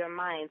into your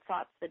mind,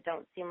 thoughts that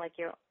don't seem like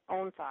your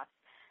own thoughts.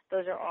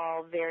 Those are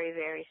all very,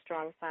 very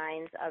strong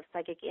signs of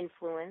psychic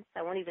influence.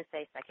 I won't even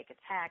say psychic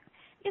attacks,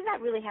 because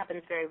that really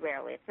happens very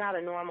rarely. It's not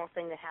a normal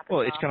thing that happens.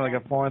 Well, it's kind of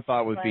like a foreign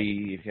thought would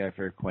be, if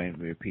you're acquainted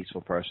with a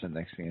peaceful person,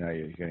 next thing you know,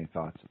 you're getting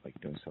thoughts of like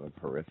doing something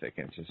horrific,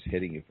 and it's just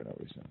hitting you for no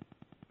reason.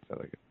 So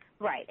like,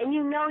 right, and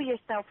you know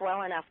yourself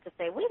well enough to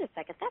say, wait a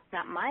second, that's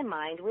not my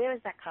mind. Where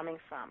is that coming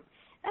from?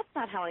 That's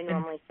not how I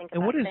normally think about things.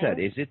 And what is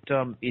things.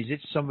 that? Is it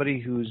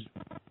somebody who's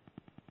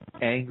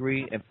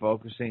angry and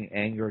focusing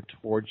anger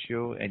towards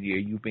you, and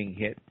you being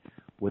hit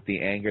with the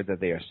anger that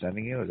they are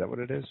sending you? Is that what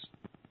it is?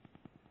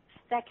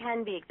 That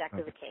can be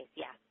exactly the case,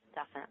 yes,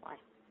 definitely.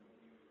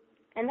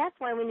 And that's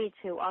why we need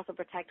to also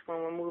protect when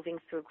we're moving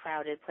through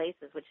crowded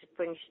places, which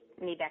brings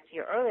me back to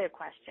your earlier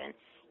question.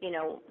 You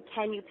know,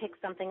 can you pick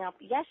something up?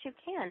 Yes, you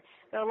can.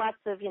 There are lots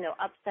of, you know,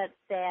 upset,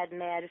 sad,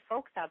 mad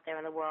folks out there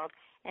in the world,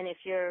 and if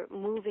you're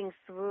moving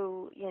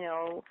through, you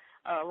know,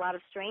 a lot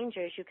of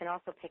strangers, you can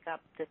also pick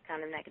up this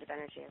kind of negative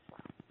energy as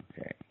well.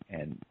 Okay.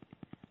 And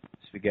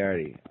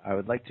Spaghetti, I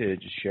would like to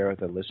just share with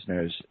the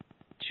listeners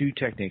two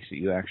techniques that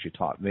you actually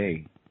taught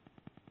me.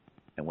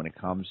 And when it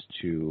comes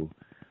to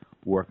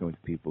working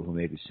with people who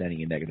may be sending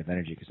you negative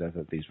energy, because I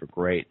thought these were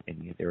great,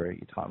 and you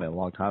taught me a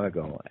long time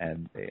ago,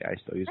 and I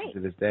still use them to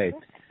this day.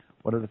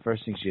 One of the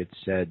first things you had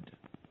said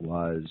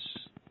was,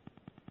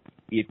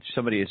 if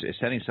somebody is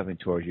sending something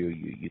towards you,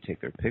 you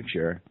take their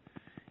picture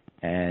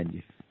and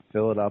you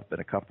fill it up in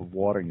a cup of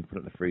water and you put it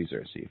in the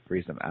freezer, so you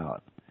freeze them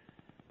out.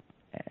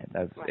 And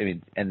that's, I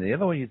mean, and the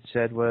other one you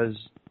said was,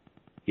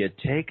 you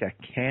take a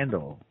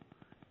candle.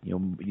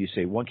 You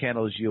say one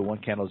candle is you, one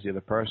candle is the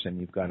other person.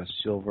 You've got a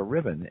silver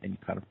ribbon, and you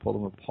kind of pull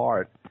them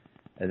apart,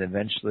 and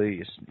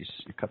eventually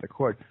you cut the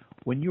cord.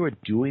 When you are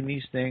doing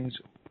these things,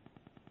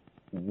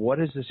 what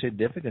is the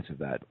significance of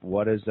that?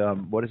 What is the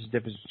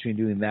difference between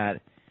doing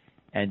that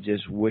and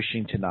just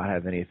wishing to not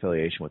have any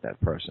affiliation with that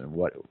person.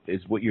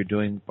 What you're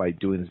doing by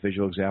doing these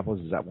visual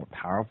examples, is that more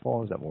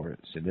powerful? Is that more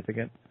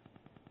significant?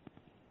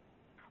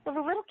 Well,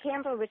 the little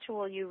candle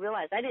ritual, you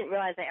realize, I didn't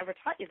realize I ever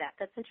taught you that.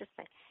 That's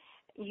interesting.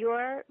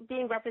 You're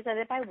being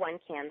represented by one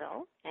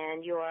candle,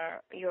 and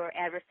your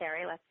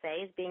adversary, let's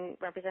say, is being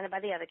represented by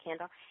the other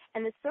candle.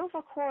 And the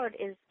silver cord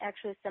is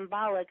actually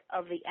symbolic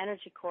of the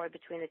energy cord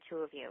between the two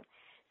of you.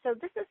 So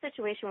this is a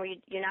situation where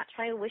you're not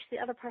trying to wish the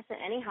other person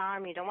any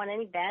harm. You don't want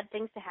any bad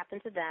things to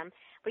happen to them,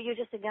 but you're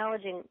just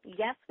acknowledging,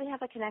 yes, we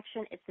have a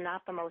connection. It's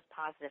not the most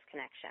positive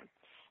connection.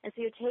 And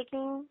so you're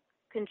taking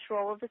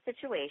control of the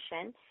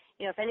situation.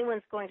 You know, if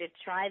anyone's going to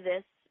try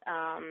this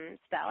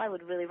spell, I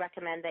would really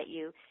recommend that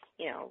you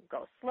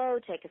go slow,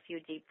 take a few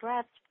deep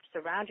breaths,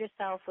 surround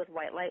yourself with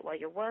white light while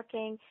you're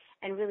working,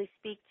 and really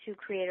speak to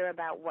Creator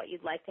about what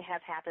you'd like to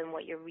have happen,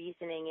 what your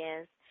reasoning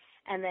is.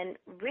 And then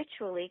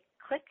ritually,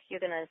 click, you're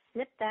going to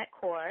snip that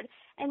cord,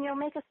 and you'll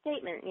make a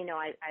statement. You know,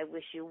 I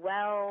wish you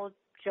well,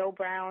 Joe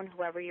Brown,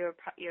 whoever your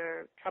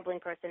troubling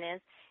person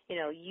is. You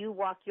know, you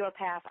walk your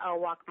path, I'll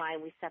walk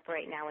mine, we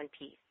separate now in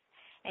peace.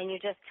 And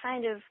you're just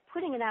kind of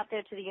putting it out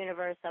there to the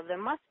universe of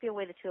there must be a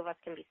way the two of us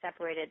can be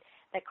separated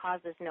that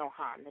causes no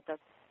harm, that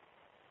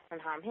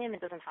doesn't harm him,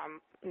 it doesn't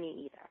harm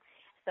me either.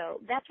 So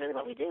that's really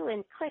what we do.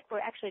 And click, we're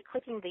actually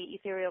clicking the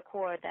ethereal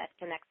cord that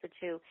connects the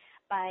two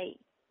by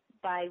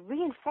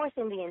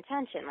reinforcing the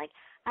intention. Like,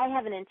 I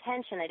have an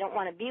intention, I don't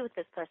want to be with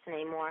this person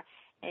anymore,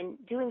 and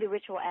doing the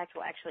ritual act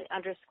will actually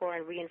underscore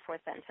and reinforce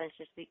that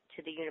intention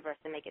to the universe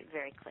and make it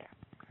very clear.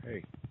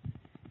 Okay.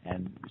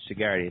 And, Mr.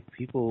 Garrity, if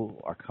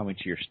people are coming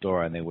to your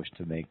store and they wish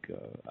to make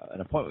an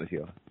appointment with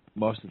you,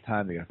 most of the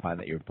time they're going to find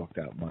that you're booked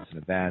out months in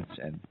advance,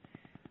 and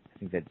I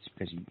think that's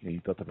because you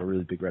built up a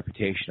really big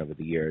reputation over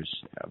the years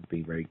of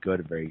being very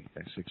good and very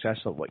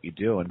successful at what you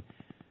do. And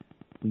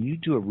when you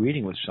do a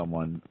reading with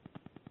someone,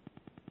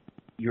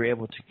 you're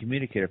able to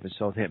communicate or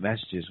facilitate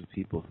messages with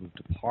people who've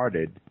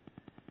departed.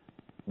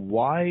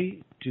 Why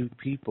do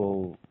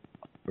people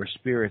or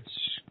spirits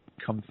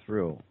come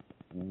through?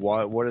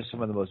 What are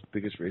some of the most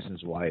biggest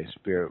reasons why a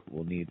spirit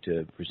will need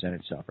to present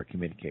itself or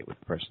communicate with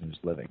the person who's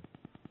living?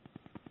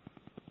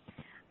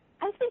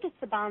 I think it's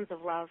the bonds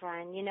of love,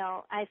 Ryan. You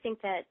know, I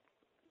think that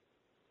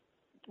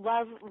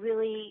love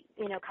really,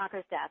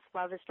 conquers death.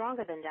 Love is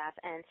stronger than death,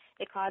 and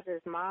it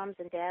causes moms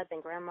and dads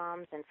and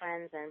grandmoms and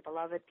friends and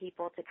beloved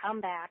people to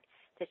come back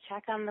to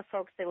check on the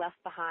folks they left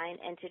behind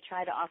and to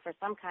try to offer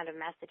some kind of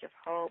message of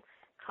hope,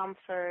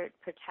 comfort,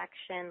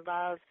 protection,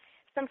 love.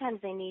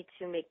 Sometimes they need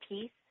to make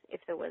peace if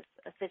there was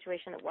a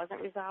situation that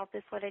wasn't resolved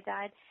before they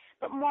died.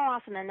 But more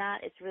often than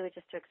not, it's really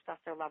just to express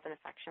their love and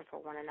affection for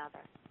one another.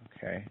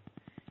 Okay.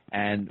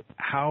 And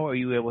how are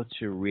you able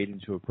to read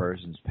into a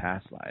person's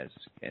past lives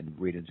and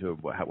read into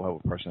how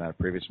a person had a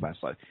previous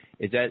past life?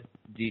 Is that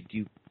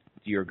do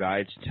your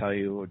guides tell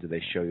you, or do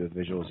they show you a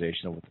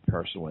visualization of what the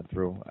person went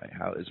through?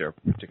 How is there a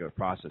particular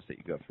process that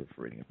you go through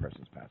for reading a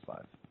person's past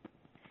life?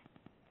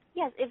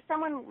 Yes, if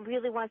someone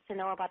really wants to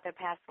know about their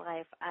past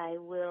life, I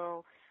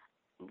will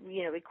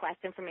request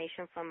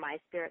information from my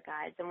spirit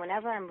guides. And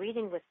whenever I'm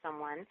reading with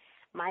someone,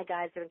 my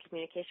guides are in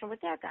communication with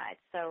their guides.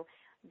 So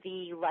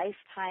the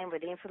lifetime or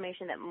the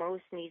information that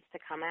most needs to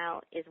come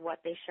out is what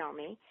they show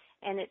me.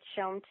 And it's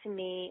shown to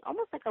me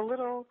almost like a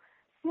little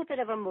snippet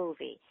of a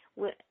movie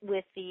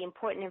with the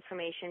important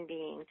information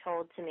being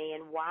told to me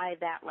and why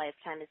that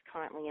lifetime is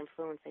currently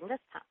influencing this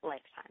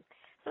lifetime.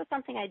 So it's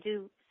something I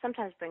do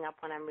sometimes bring up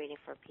when I'm reading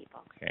for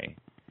people. Okay.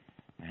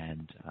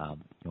 And,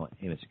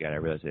 hey, Mr. Gadd, I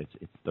realize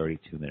it's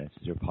 32 minutes.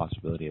 Is there a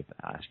possibility of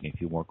asking a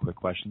few more quick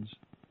questions?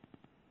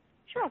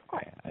 Sure, of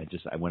course. Okay.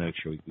 I want to make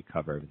sure we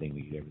cover everything,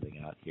 we get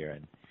everything out here.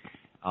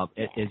 And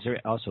is there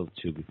also,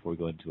 too, before we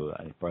go into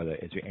any further,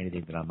 is there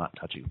anything that I'm not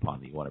touching upon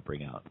that you want to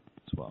bring out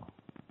as well?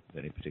 Is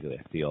there any particular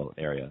field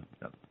area?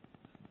 No.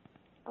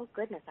 Oh,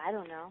 goodness, I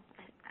don't know.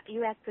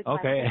 You asked good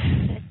questions. Okay.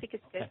 I think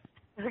it's good.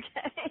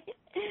 Okay.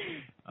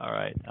 All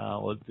right.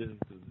 We'll do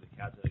the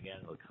countdown again.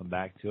 We'll come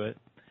back to it.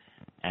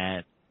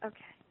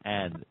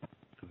 And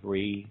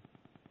 3,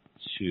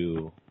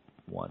 2,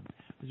 1.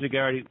 Mr.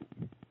 Garrity,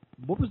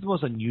 what was the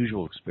most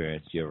unusual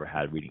experience you ever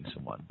had reading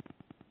someone?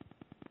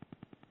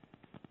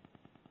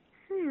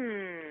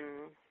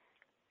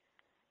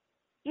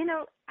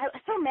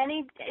 So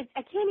many.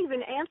 I can't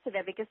even answer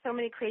that because so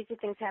many crazy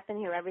things happen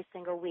here every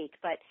single week.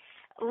 But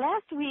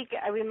last week,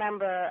 I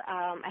remember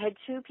I had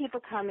 2 people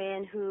come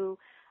in who,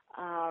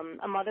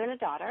 a mother and a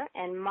daughter,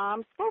 and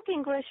mom spoke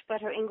English,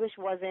 but her English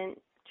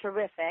wasn't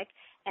terrific,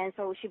 and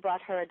so she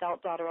brought her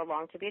adult daughter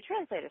along to be a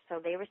translator. So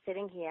they were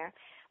sitting here.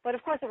 But,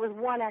 of course, it was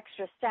one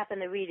extra step in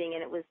the reading,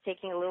 and it was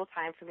taking a little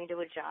time for me to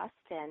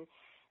adjust and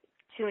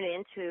tune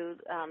in to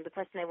the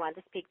person I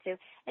wanted to speak to.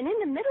 And in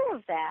the middle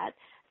of that,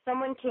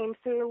 someone came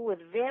through with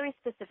very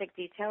specific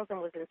details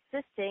and was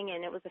insisting,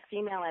 and it was a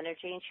female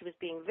energy, and she was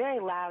being very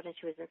loud, and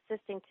she was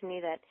insisting to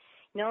me that,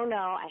 no,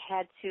 I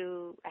had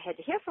to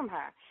hear from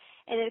her.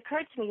 And it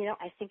occurred to me,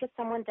 I think it's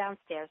someone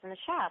downstairs in the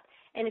shop.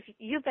 And if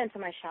you've been to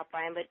my shop,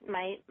 Brian, but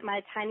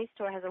my tiny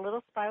store has a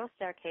little spiral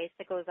staircase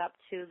that goes up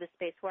to the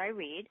space where I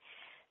read.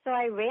 So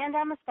I ran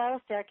down the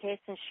spiral staircase,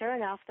 and sure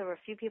enough, there were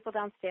a few people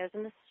downstairs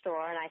in the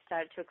store, and I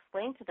started to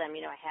explain to them,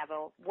 I have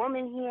a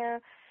woman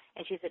here,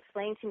 and she's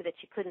explaining to me that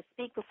she couldn't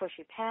speak before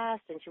she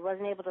passed, and she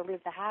wasn't able to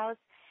leave the house.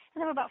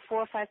 And there were about 4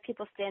 or 5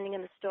 people standing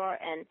in the store,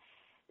 and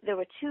there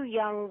were 2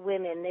 young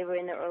women. They were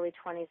in their early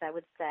 20s, I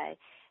would say.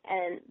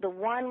 And the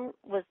one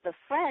was the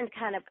friend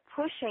kind of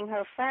pushing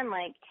her friend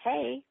like,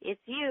 hey,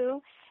 it's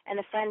you. And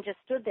the friend just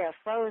stood there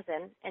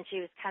frozen, and she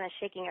was kind of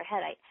shaking her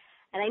head.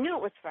 And I knew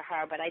it was for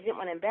her, but I didn't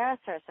want to embarrass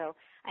her, so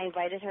I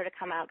invited her to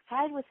come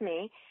outside with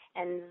me.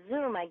 And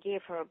Zoom, I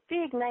gave her a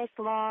big, nice,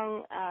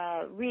 long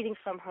reading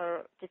from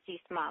her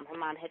deceased mom. Her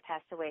mom had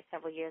passed away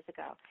several years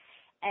ago.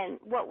 And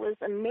what was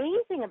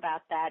amazing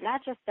about that,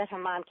 not just that her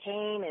mom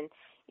came and,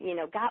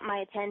 got my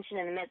attention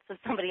in the midst of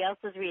somebody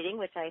else's reading,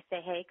 which I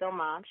say, hey, go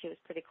mom, she was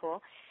pretty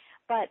cool,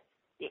 but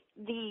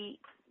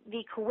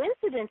the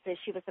coincidence is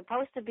she was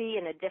supposed to be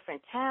in a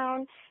different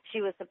town.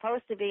 She was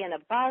supposed to be in a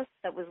bus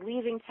that was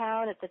leaving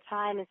town at the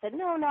time and said,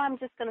 no, I'm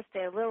just going to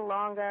stay a little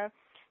longer.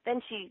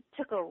 Then she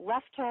took a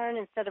left turn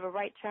instead of a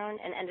right turn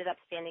and ended up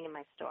standing in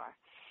my store.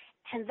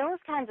 And those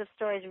kinds of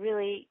stories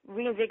really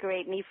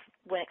reinvigorate me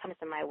when it comes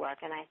to my work.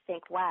 And I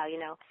think, wow,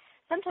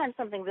 sometimes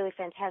something really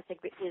fantastic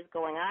is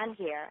going on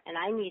here, and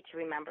I need to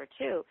remember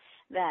too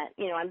that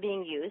I'm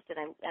being used, and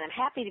I'm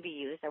happy to be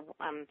used.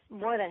 I'm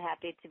more than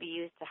happy to be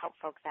used to help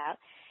folks out.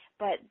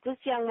 But this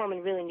young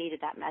woman really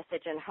needed that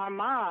message, and her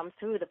mom,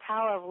 through the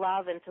power of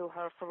love and through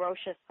her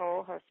ferocious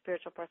soul, her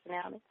spiritual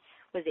personality,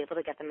 was able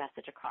to get the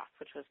message across,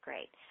 which was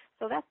great.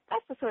 So that's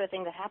the sort of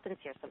thing that happens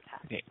here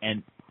sometimes. Okay,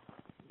 and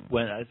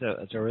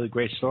it's a really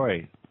great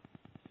story,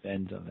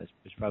 and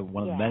it's probably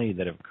one of many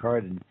that have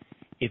occurred. And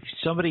if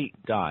somebody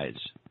dies,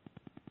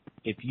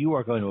 if you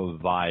are going to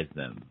advise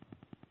them,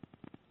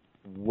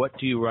 what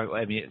do you? I'm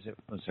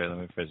sorry. Let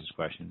me phrase this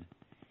question.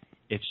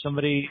 If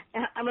somebody,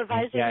 I'm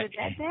advising the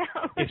dead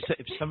now.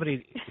 if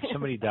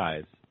somebody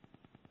dies,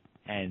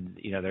 and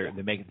they're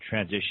making the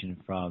transition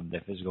from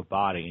their physical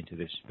body into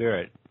their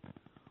spirit,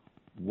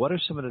 what are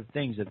some of the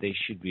things that they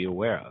should be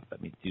aware of?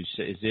 I mean, do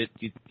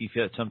you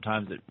feel that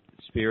sometimes that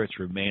spirits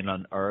remain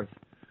on Earth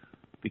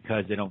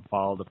because they don't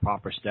follow the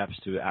proper steps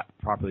to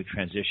properly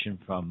transition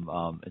from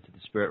into the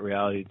spirit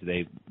reality? Do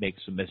they make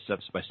some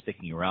missteps by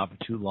sticking around for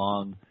too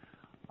long?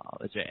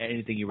 Is there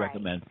anything you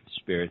recommend for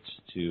spirits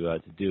to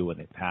do when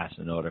they pass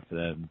in order for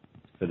them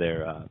to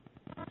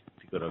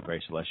go to a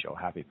very celestial,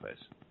 happy place?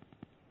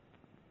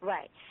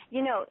 Right.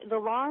 The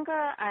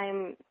longer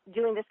I'm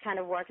doing this kind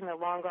of work and the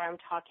longer I'm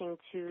talking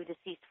to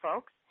deceased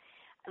folks,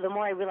 the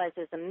more I realize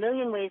there's a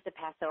million ways to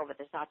pass over.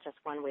 There's not just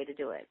one way to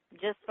do it.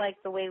 Just like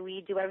the way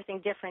we do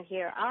everything different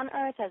here on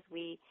Earth, as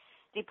we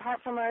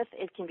depart from Earth,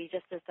 it can be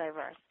just as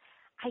diverse.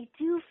 I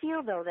do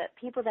feel, though, that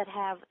people that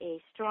have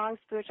a strong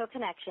spiritual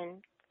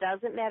connection,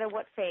 doesn't matter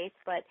what faith,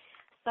 but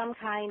some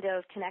kind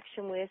of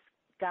connection with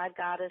God,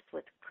 Goddess,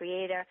 with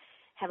Creator,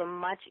 have a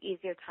much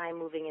easier time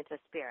moving into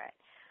spirit.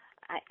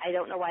 I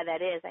don't know why that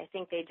is. I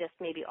think they just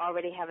maybe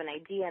already have an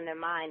idea in their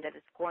mind that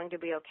it's going to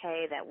be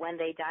okay, that when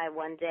they die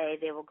one day,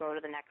 they will go to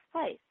the next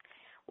place.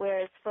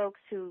 Whereas folks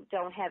who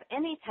don't have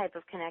any type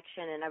of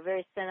connection and are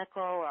very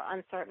cynical or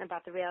uncertain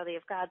about the reality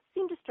of God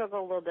seem to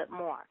struggle a little bit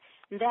more.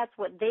 And that's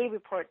what they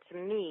report to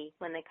me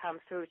when they come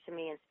through to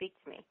me and speak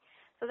to me.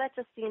 So that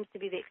just seems to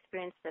be the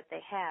experience that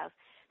they have.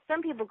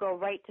 Some people go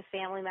right to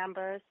family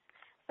members.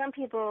 Some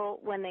people,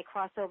 when they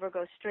cross over,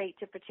 go straight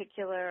to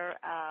particular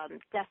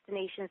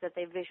destinations that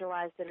they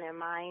visualized in their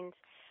mind.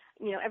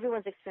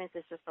 Everyone's experience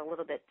is just a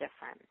little bit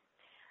different.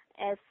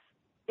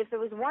 If there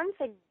was one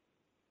thing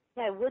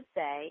I would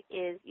say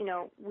is,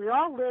 we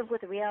all live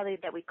with the reality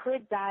that we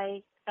could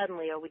die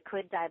suddenly or we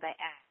could die by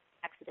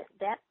accident.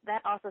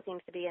 That also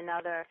seems to be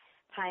another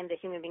time that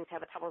human beings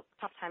have a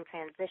tough time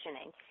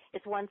transitioning.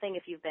 It's one thing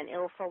if you've been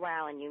ill for a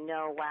while and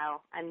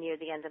wow, I'm near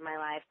the end of my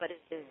life, but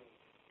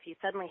if you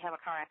suddenly have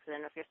a car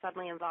accident, or if you're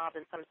suddenly involved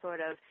in some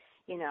sort of,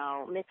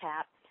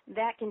 mishap,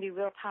 that can be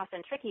real tough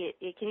and tricky.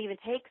 It can even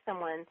take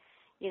someone,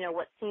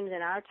 what seems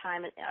in our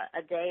time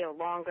a day or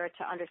longer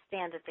to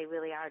understand that they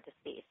really are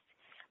deceased.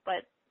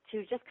 But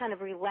to just kind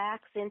of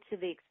relax into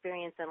the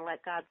experience and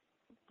let God's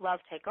love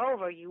take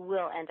over, you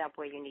will end up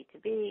where you need to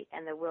be,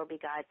 and there will be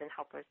guides and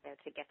helpers there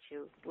to get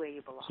you where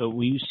you belong. So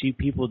when you see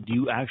people, do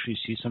you actually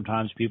see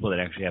sometimes people that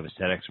actually have a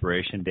set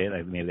expiration date?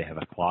 Like maybe they have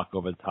a clock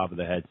over the top of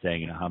their head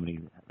saying, how many,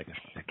 like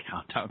a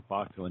countdown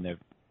clock to when they're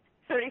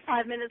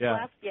 35 minutes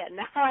left? Yeah,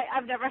 no,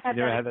 I've never had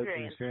that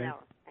experience. No,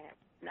 I have,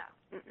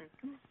 no.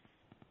 Mm-mm.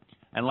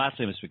 And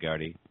lastly, Ms.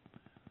 McGarity,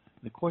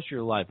 in the course of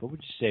your life, what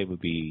would you say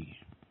would be,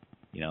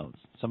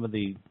 some of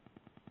the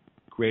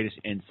greatest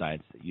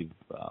insights that you've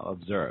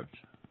observed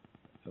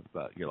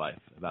about your life,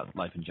 about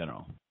life in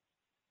general?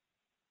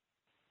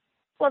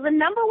 Well, the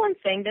number one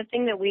thing, the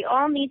thing that we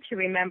all need to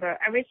remember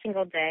every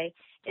single day,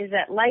 is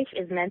that life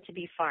is meant to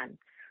be fun.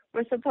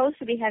 We're supposed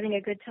to be having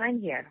a good time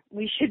here.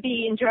 We should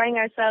be enjoying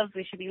ourselves.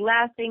 We should be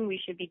laughing.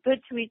 We should be good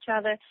to each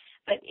other.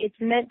 But it's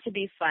meant to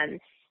be fun.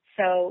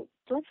 So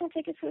let's not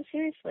take it so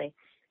seriously.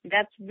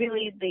 That's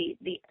really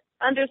the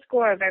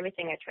underscore of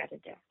everything I try to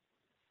do.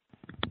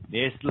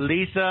 Miss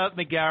Lisa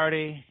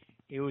McGarity,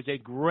 it was a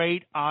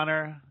great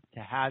honor to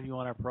have you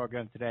on our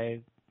program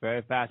today.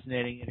 Very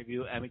fascinating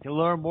interview. And we can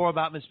learn more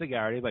about Miss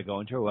McGarity by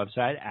going to her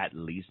website at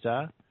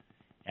Lisa,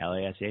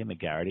 L-A-S-A,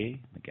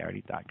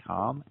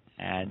 McGarity.com.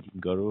 And you can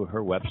go to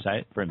her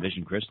website for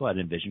Envision Crystal at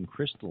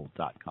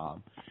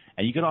envisioncrystal.com.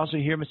 And you can also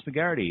hear Miss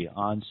McGarity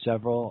on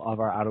several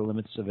of our Outer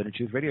Limits of Inner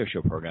Truth radio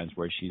show programs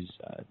where she's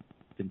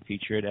been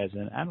featured as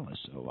an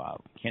analyst.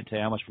 So can't tell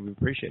you how much we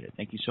appreciate it.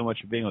 Thank you so much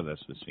for being with us,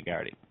 Miss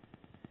McGarity.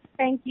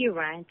 Thank you,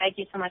 Ryan. Thank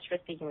you so much for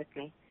speaking with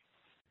me.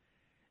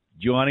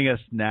 Joining us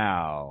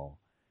now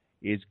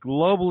is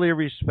globally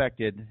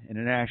respected,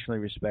 internationally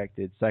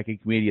respected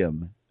psychic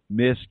medium,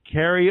 Miss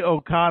Carrie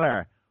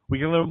O'Connor. We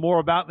can learn more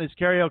about Miss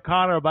Carrie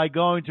O'Connor by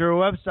going to her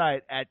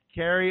website at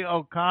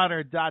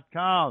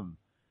carrieoconnor.com.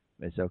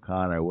 Miss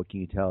O'Connor, what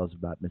can you tell us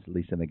about Miss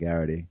Lisa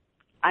McGarity?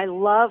 I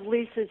love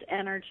Lisa's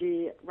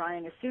energy,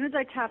 Ryan. As soon as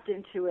I tapped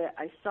into it,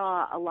 I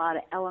saw a lot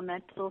of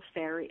elemental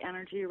fairy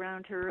energy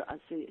around her. I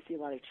see a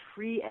lot of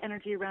tree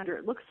energy around her.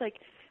 It looks like,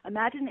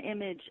 imagine an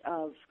image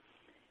of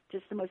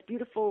just the most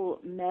beautiful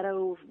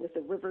meadow with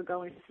a river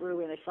going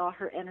through, and I saw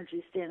her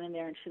energy standing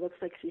there, and she looks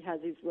like she has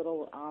these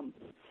little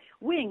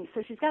wings.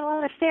 So she's got a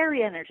lot of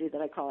fairy energy,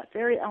 that I call it,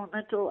 fairy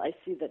elemental. I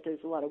see that there's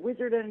a lot of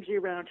wizard energy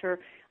around her.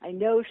 I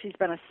know she's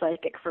been a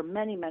psychic for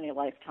many, many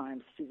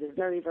lifetimes. She's a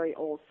very, very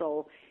old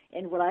soul.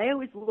 And what I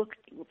always look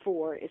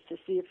for is to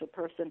see if the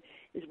person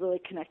is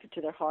really connected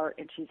to their heart,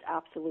 and she's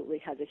absolutely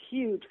has a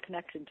huge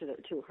connection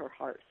to her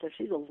heart. So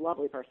she's a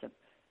lovely person.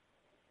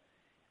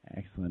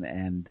 Excellent.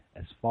 And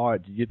as far,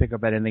 did you pick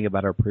up anything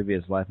about her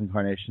previous life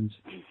incarnations?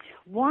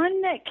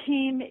 One that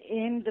came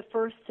in the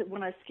first,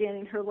 when I was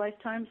scanning her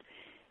lifetimes,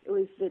 it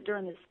was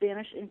during the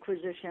Spanish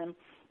Inquisition.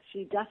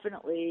 She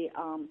definitely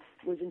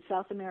was in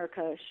South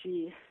America.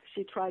 She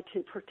tried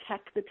to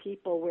protect the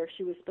people where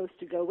she was supposed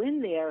to go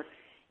in there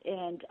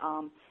and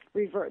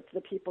revert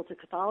the people to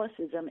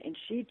Catholicism, and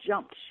she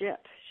jumped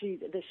ship.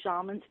 The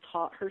shamans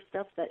taught her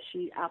stuff that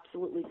she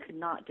absolutely could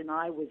not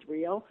deny was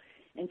real,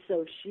 and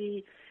so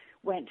she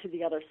went to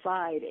the other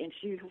side, and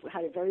she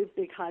had a very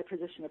big high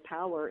position of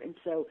power, and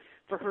so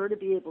for her to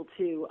be able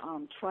to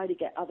try to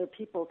get other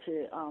people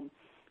to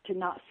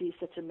not see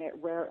such a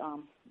rare,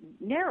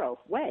 narrow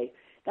way,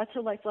 that's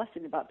her life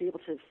lesson about being able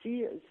to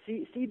see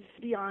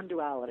beyond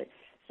duality.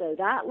 So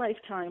that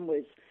lifetime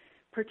was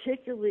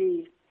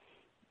particularly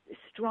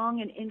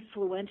strong and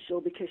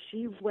influential because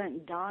she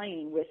went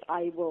dying with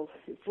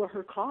for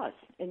her cause,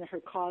 and her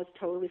cause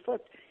totally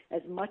flipped.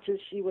 As much as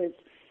she was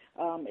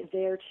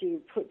there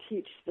to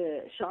teach the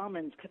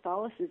shamans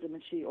Catholicism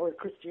or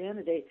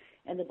Christianity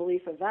and the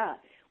belief of that,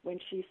 when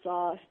she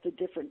saw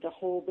the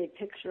whole big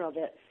picture of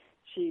it,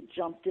 she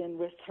jumped in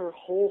with her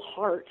whole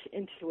heart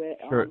into it.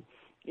 Sure.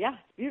 Yeah,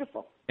 it's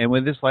beautiful. And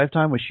with this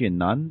lifetime, was she a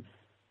nun?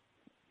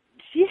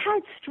 She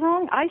had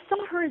I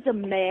saw her as a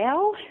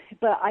male,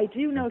 but I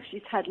do know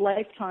she's had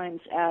lifetimes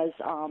as,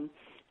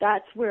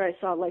 that's where I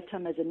saw a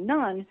lifetime as a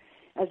nun,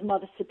 as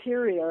Mother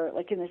Superior,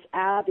 like in this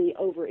abbey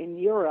over in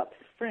Europe,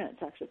 France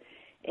actually,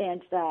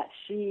 and that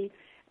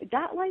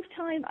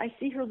lifetime, I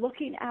see her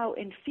looking out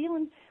and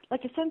feeling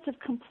like a sense of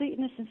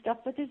completeness and stuff,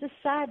 but there's a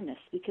sadness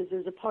because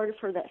there's a part of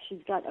her that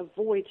she's got a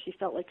void. She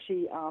felt like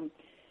she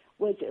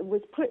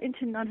was put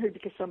into nunhood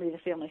because somebody in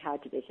the family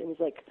had to be. It was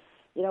like,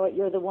 you know what,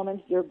 you're the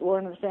woman, you're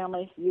born in the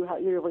family,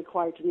 you're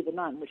required to be the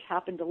nun, which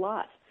happened a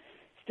lot.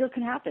 Still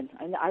can happen.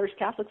 In the Irish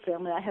Catholic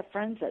family, I have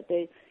friends that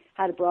they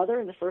had a brother,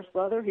 and the first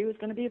brother, he was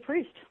going to be a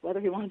priest, whether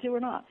he wanted to or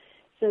not.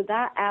 So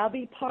that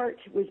abbey part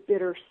was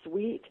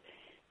bittersweet.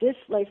 This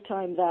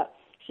lifetime that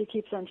she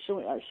keeps on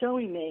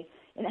showing me,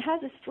 and it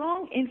has a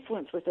strong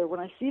influence with her. When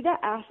I see that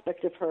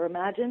aspect of her,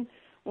 imagine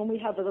when we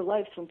have other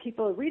lives, when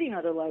people are reading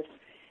other lives,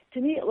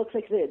 to me it looks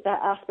like that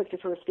aspect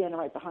of her is standing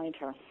right behind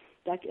her.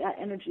 That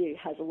energy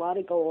has a lot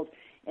of gold,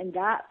 and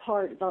that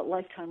part about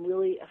lifetime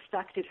really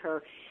affected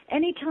her.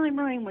 Anytime,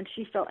 Ryan, when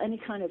she felt any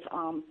kind of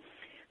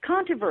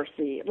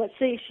controversy, let's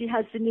say she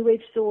has the New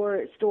Age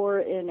store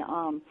in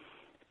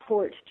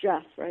Port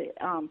Jeff, right?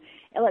 And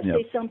let's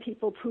say some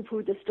people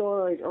poo-pooed the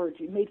store or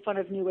made fun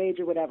of New Age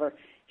or whatever.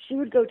 She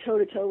would go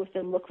toe-to-toe with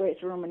them, look right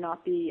through them, and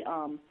not be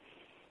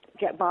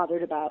get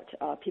bothered about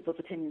people's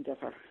opinions of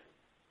her.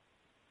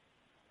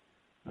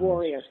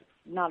 Warrior,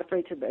 not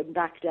afraid to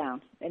back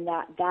down. And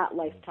that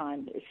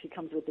lifetime, she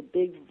comes with a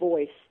big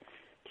voice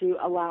to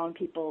allowing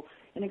people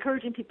and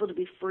encouraging people to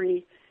be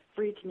free.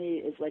 Free to me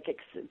is like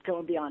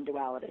going beyond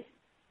duality.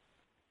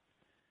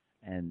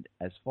 And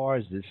as far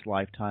as this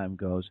lifetime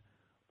goes,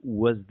 do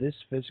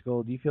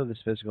you feel this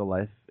physical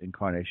life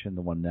incarnation,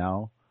 the one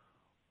now,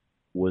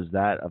 was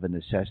that of a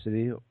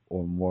necessity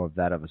or more of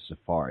that of a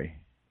safari?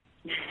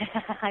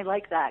 I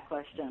like that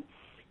question.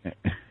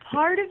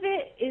 Part of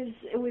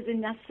it was a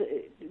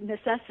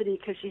necessity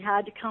because she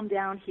had to come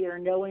down here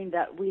knowing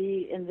that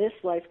we, in this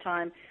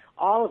lifetime,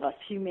 all of us,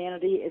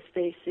 humanity, is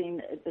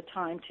facing the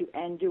time to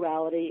end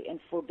duality and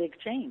for big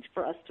change,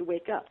 for us to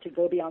wake up, to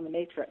go beyond the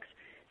matrix.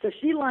 So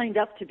she lined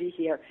up to be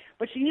here,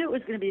 but she knew it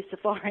was going to be a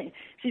safari.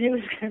 She knew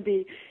it was going to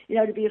be,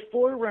 to be a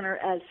forerunner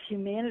as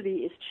humanity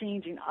is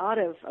changing out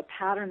of a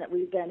pattern that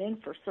we've been in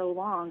for so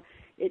long,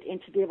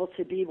 and to be able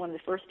to be one of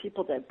the first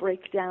people to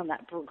break down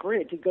that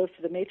grid, to go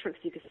through the matrix,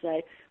 you could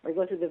say, or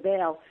go through the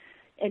veil,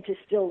 and to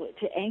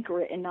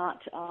anchor it and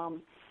not.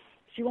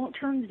 She won't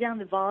turn down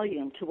the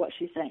volume to what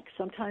she thinks.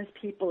 Sometimes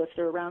people, if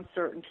they're around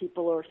certain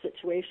people or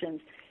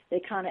situations,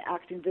 they kind of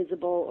act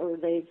invisible, or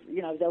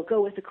they'll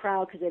go with the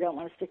crowd because they don't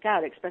want to stick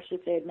out, especially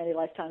if they had many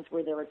lifetimes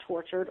where they were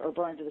tortured or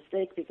burned at the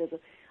stake because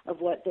of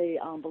what they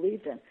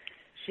believed in.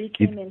 She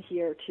came in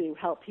here to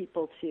help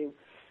people to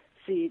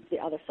see the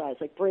other sides,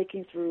 like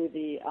breaking through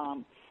the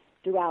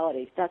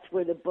duality. That's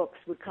where the books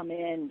would come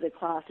in, the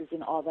classes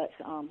and all that,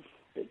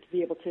 to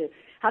be able to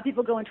have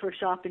people go into her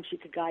shop and she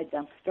could guide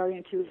them very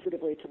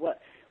intuitively to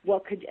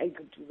what could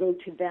go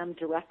to them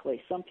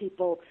directly. Some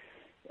people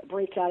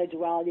break out of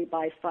duality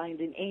by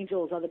finding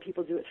angels. Other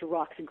people do it through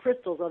rocks and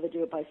crystals. Others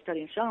do it by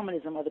studying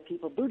shamanism. Other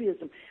people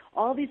Buddhism.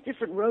 All these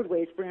different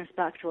roadways bring us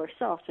back to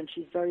ourselves, and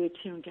she's very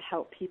attuned to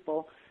help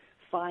people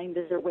find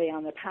their way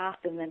on the path,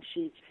 and then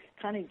she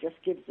kind of just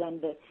gives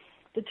them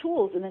the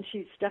tools, and then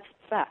she steps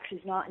back.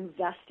 She's not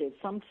invested.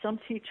 Some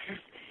teachers,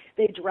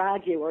 they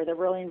drag you, or they're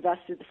really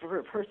invested. If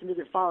a person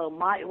doesn't follow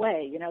my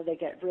way, they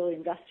get really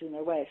invested in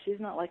their way. She's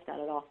not like that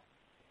at all.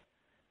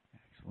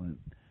 Excellent.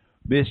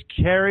 Miss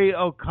Carrie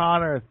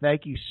O'Connor,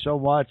 thank you so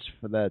much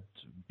for that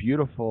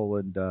beautiful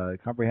and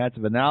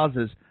comprehensive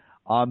analysis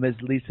on Miss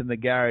Lisa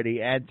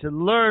McGarity. And to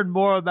learn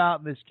more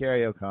about Miss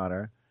Carrie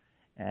O'Connor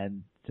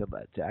and to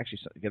actually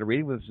get a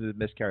reading with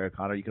Miss Carrie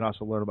O'Connor, you can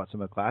also learn about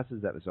some of the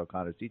classes that Miss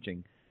O'Connor is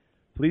teaching.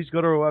 Please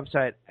go to our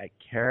website at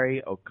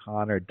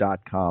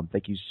carrieoconnor.com.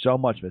 Thank you so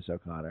much, Miss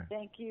O'Connor.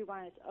 Thank you,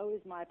 Ryan. It's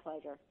always my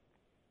pleasure.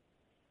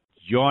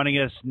 Joining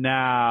us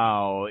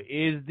now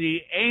is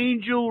the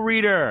angel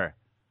reader,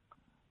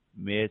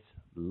 Miss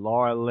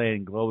Laura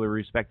Lynn, globally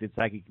respected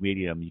psychic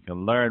medium. You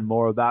can learn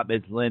more about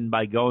Miss Lynn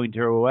by going to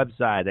her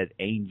website at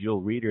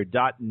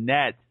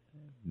angelreader.net.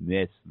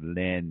 Miss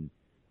Lynn,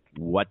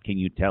 what can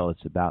you tell us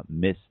about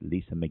Miss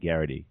Lisa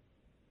McGarity?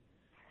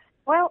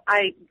 Well,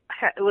 it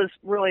was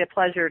really a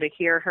pleasure to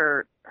hear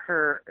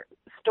her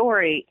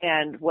story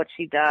and what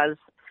she does.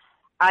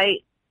 I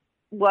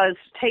was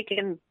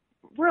taken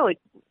really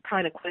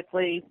kind of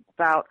quickly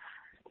about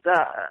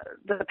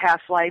the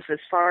past life, as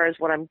far as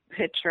what I'm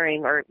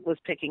picturing or was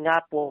picking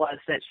up was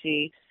that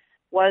she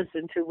was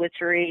into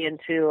witchery,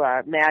 into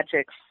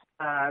magics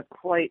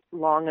quite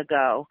long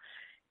ago,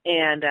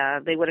 and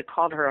they would have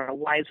called her a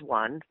wise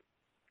one.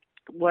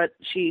 What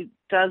she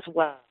does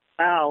well,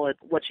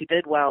 what she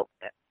did well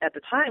at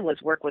the time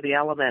was work with the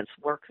elements,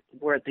 work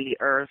with the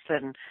earth,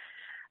 and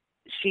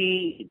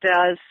she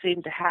does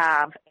seem to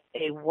have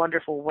a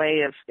wonderful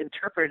way of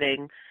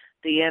interpreting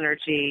the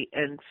energy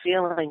and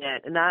feeling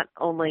it, and not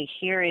only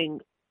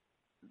hearing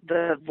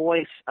the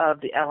voice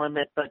of the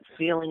element, but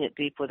feeling it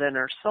deep within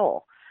her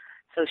soul.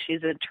 So she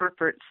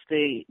interprets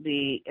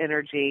the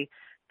energy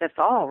that's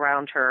all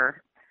around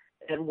her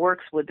and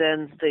works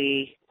within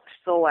the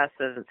soul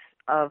essence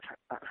of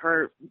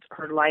her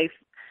life,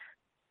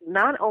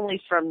 not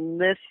only from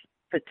this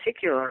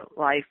particular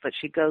life, but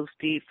she goes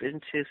deep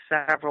into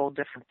several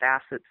different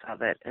facets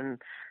of it.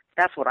 And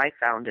that's what I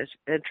found is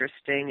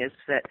interesting, is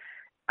that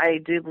I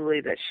do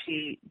believe that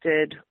she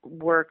did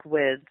work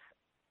with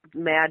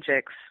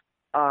magics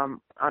on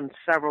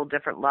several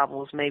different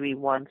levels, maybe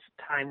one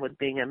time with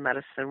being a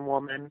medicine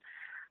woman.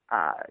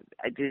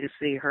 I do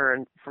see her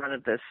in front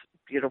of this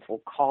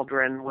beautiful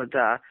cauldron with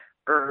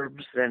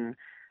herbs, and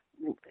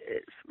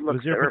it looks.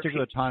 Was there a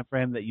particular time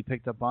frame that you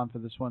picked up on for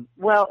this one?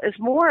 Well, it's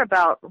more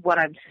about what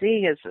I'm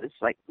seeing is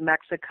it's like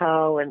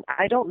Mexico, and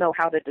I don't know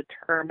how to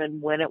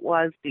determine when it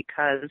was,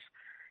 because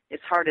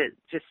it's hard to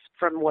just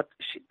from what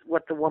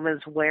the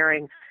woman's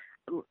wearing,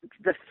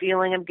 the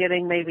feeling I'm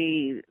getting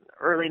maybe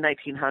early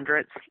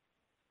 1900s.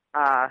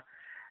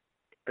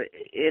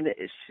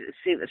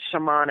 See the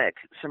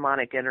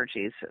shamanic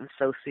energies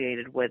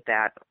associated with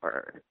that,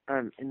 or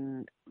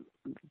in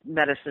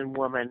medicine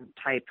woman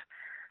type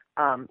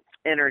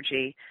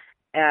energy.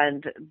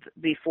 And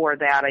before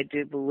that, I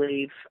do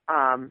believe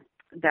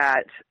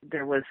that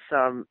there was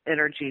some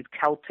energy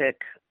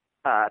Celtic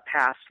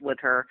past with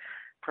her,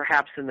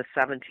 perhaps in the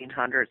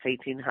 1700s,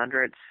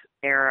 1800s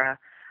era.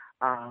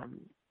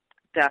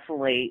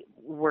 Definitely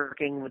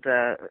working with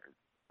the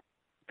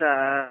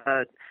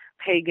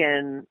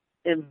pagan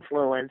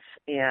influence,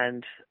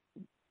 and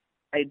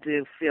I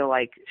do feel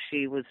like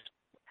she was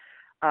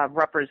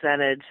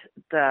represented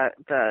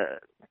the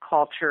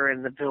culture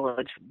in the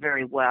village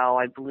very well.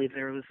 I believe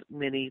there was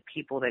many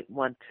people that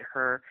went to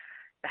her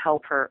to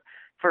help her,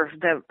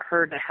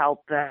 her to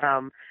help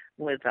them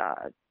with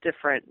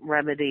different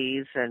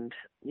remedies, and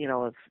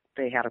if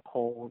they had a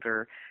cold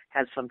or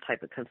had some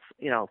type of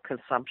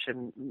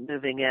consumption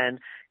moving in,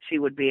 she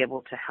would be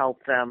able to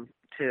help them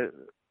to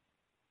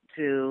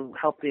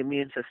help the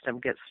immune system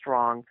get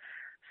strong.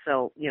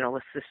 So,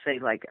 let's just say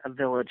like a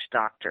village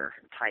doctor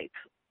type.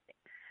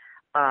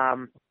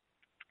 And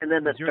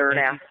then the third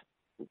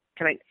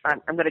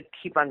I'm going to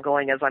keep on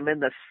going as I'm in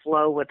this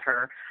flow with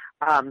her.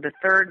 The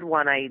third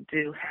one I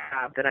do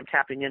have that I'm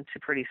tapping into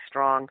pretty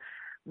strong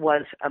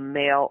was a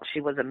male.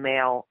 She was a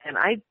male, and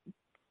I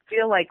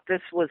feel like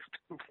this was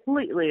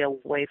completely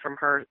away from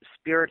her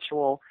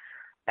spiritual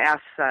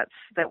assets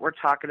that we're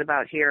talking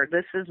about here.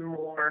 This is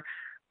more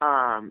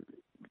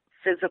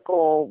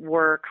physical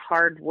work,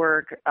 hard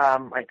work,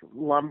 like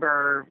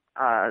lumber,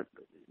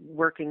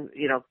 working,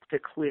 to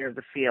clear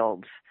the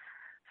fields.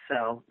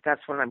 So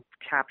that's what I'm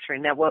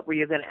capturing. Now, what were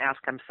you going to ask?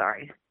 I'm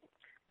sorry.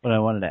 What I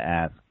wanted to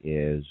ask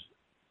is,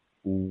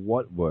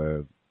 what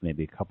were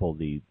maybe a couple of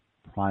the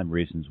prime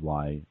reasons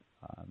why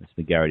Ms.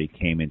 McGarity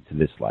came into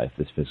this life,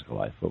 this physical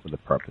life? What were the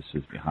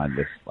purposes behind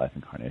this life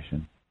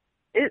incarnation?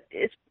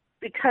 It's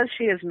because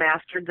she has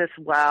mastered this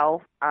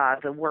well,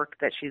 the work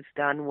that she's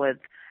done with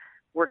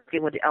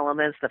working with the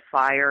elements, the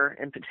fire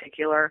in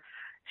particular.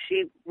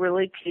 She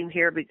really came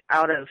here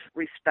out of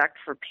respect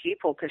for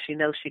people because she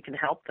knows she can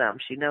help them.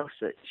 She knows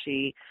that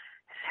she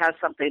has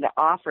something to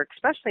offer,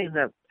 especially in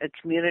a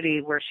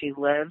community where she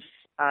lives.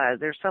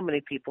 There's so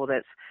many people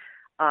that's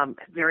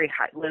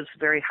lives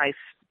very high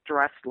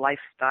stress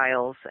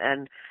lifestyles,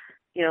 and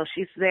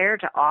she's there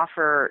to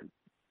offer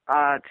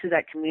to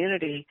that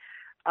community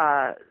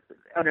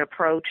an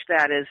approach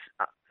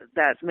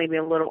that's maybe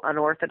a little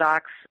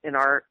unorthodox in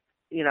our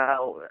in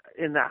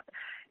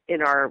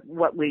our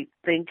what we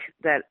think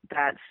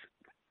that's.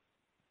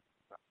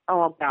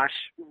 Oh gosh,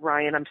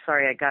 Ryan, I'm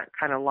sorry, I got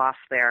kind of lost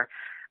there.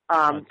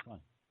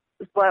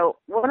 Well,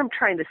 what I'm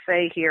trying to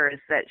say here is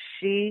that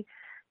she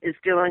is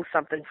doing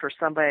something for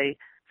somebody,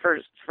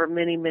 for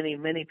many, many,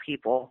 many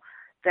people,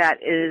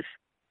 that is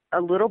a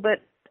little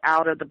bit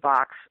out of the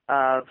box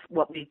of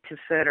what we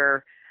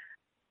consider,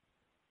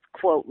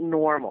 quote,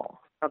 normal.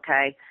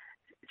 Okay,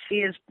 she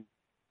is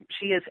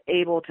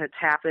able to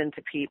tap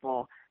into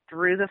people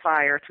through the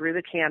fire, through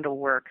the candle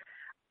work,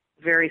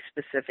 very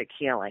specific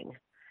healing.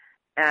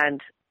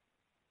 And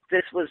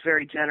this was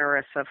very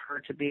generous of her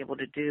to be able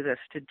to do this,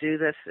 to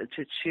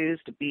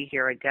choose to be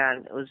here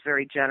again. It was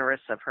very generous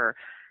of her,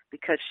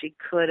 because she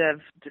could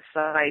have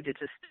decided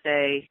to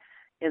stay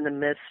in the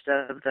midst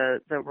of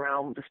the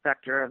realm, the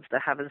specter of the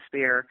heaven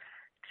sphere,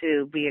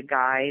 to be a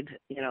guide,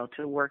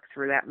 to work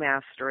through that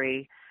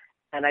mastery.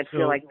 And I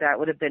feel like that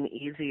would have been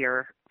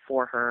easier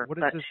for her,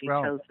 but she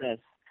chose this.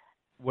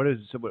 What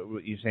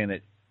you're saying,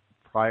 that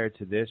prior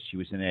to this, she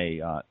was in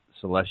a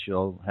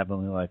celestial,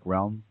 heavenly-like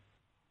realm?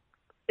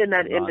 In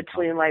that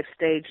in-between life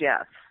stage,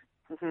 yes.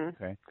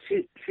 Mm-hmm. Okay.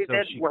 She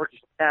did work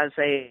as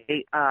a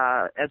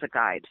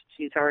guide.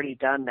 She's already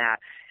done that,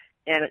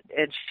 and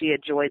she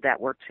enjoyed that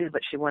work too.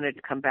 But she wanted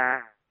to come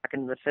back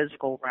in the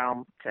physical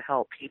realm to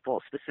help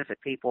people,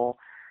 specific people,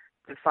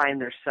 to find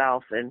their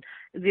self. And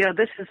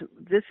this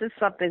is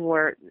something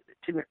where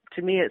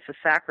to me it's a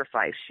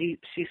sacrifice. She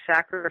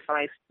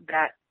sacrificed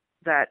that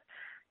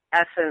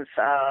essence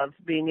of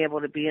being able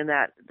to be in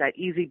that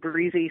easy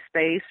breezy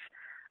space.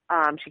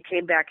 She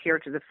came back here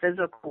to the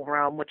physical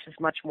realm, which is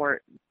much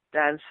more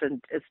dense,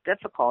 and it's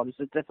difficult. It's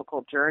a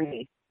difficult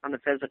journey on the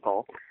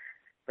physical,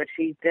 but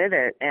she did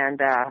it, and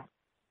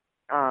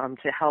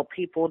to help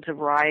people to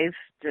rise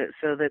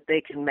so that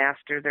they can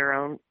master their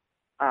own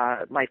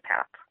life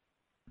path.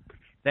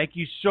 Thank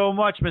you so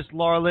much, Miss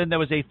Laura Lynn. That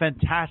was a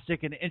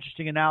fantastic and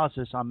interesting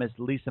analysis on Miss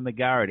Lisa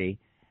McGarity.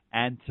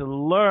 And to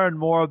learn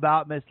more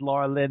about Miss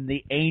Laura Lynn,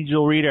 the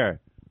Angel Reader,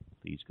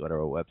 please go to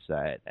our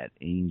website at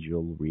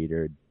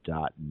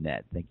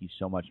angelreader.net. Thank you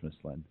so much, Miss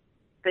Lynn.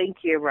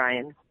 Thank you,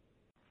 Ryan.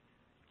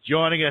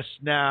 Joining us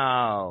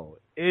now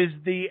is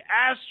the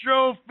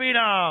Astro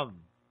Phenom,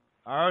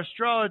 our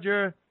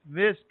astrologer,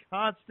 Miss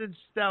Constance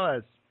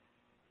Stellis.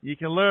 You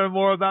can learn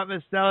more about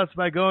Miss Stellis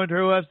by going to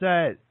her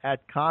website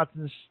at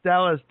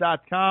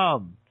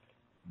ConstanceStellis.com.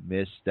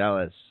 Miss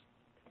Stellis,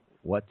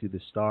 what do the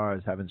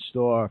stars have in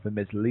store for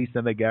Miss Lisa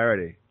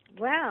McGarity?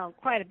 Well,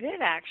 quite a bit,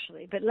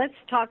 actually. But let's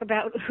talk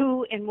about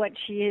who and what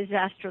she is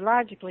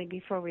astrologically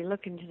before we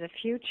look into the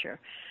future.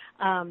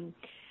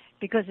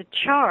 Because a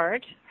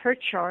chart, her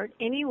chart,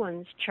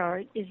 anyone's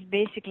chart, is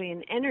basically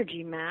an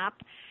energy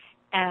map.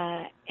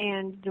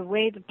 And the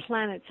way the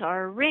planets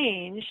are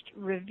arranged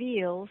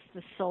reveals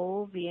the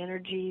soul, the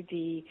energy,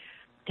 the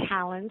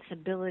talents,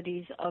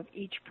 abilities of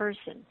each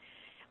person.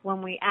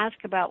 When we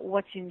ask about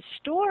what's in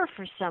store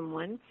for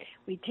someone,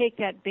 we take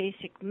that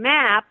basic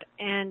map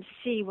and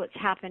see what's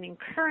happening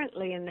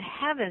currently in the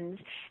heavens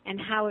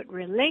and how it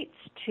relates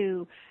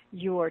to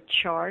your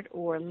chart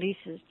or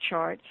Lisa's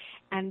chart,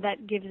 and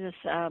that gives us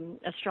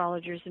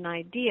astrologers an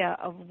idea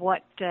of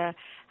what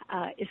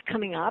is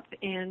coming up,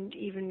 and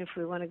even if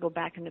we want to go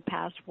back in the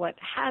past, what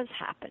has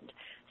happened.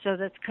 So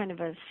that's kind of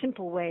a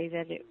simple way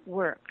that it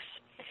works.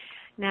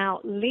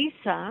 Now,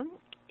 Lisa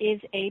is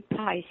a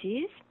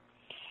Pisces,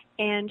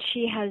 and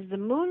she has the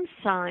moon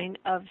sign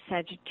of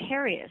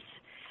Sagittarius,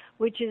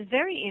 which is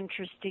very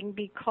interesting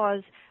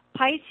because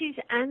Pisces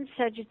and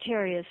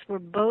Sagittarius were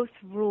both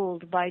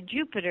ruled by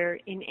Jupiter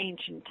in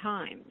ancient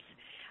times.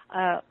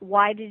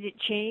 Why did it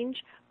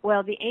change?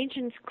 Well, the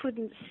ancients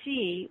couldn't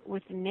see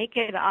with the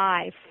naked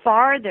eye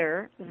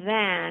farther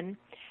than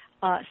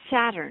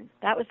Saturn.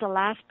 That was the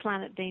last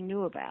planet they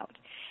knew about.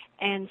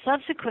 And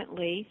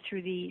subsequently,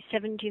 through the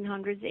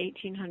 1700s,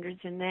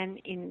 1800s, and then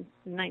in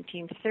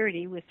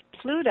 1930 with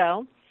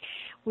Pluto,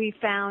 we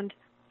found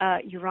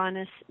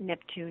Uranus,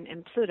 Neptune,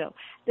 and Pluto.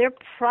 There are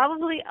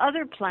probably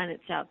other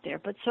planets out there,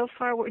 but so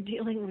far we're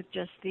dealing with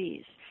just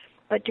these.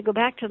 But to go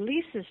back to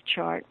Lisa's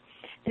chart,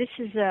 this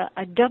is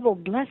a double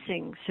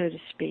blessing, so to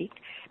speak,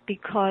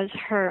 because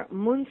her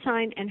moon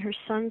sign and her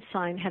sun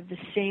sign have the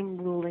same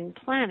ruling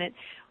planet,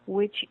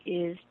 which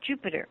is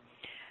Jupiter,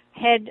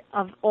 head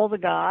of all the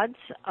gods,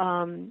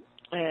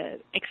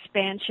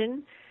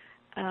 expansion,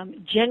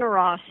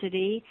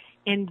 generosity,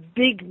 and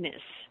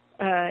bigness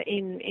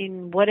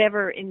in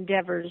whatever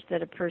endeavors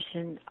that a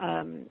person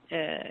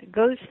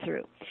goes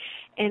through.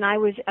 And I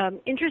was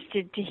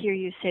interested to hear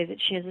you say that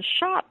she has a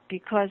shop,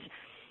 because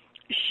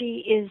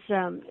she is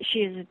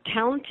a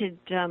talented,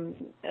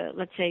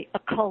 let's say,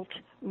 occult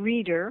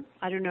reader.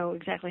 I don't know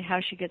exactly how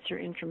she gets her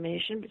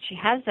information, but she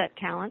has that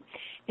talent,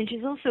 and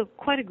she's also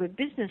quite a good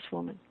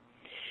businesswoman.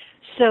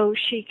 So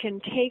she can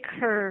take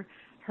her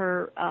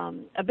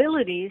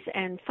abilities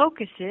and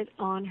focus it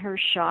on her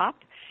shop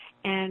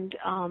and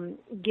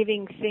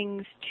giving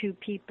things to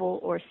people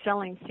or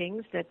selling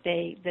things that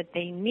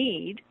they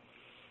need,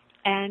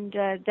 and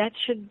that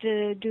should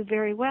do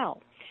very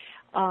well.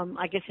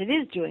 I guess it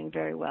is doing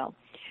very well.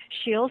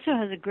 She also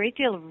has a great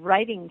deal of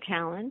writing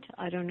talent.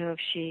 I don't know if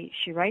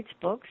she writes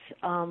books,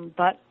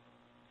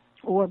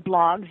 or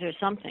blogs or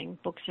something.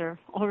 Books are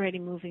already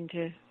moving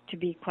to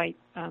be quite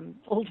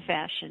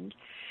old-fashioned.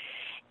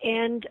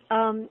 And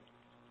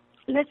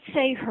let's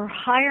say her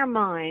higher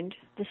mind,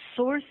 the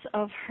source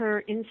of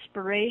her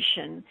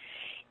inspiration,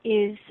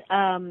 is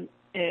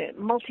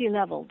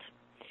multi-leveled.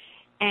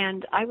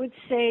 And I would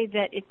say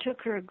that it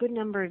took her a good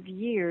number of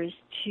years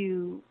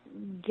to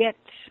get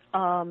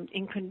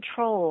in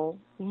control,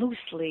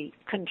 loosely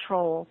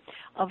control,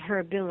 of her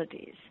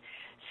abilities.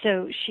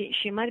 So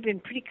she might have been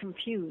pretty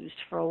confused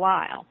for a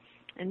while,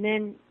 and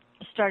then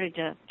started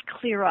to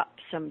clear up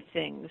some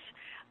things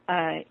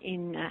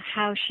in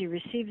how she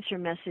receives her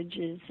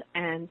messages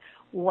and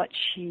what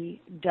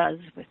she does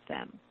with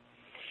them.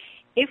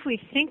 If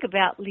we think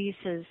about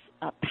Lisa's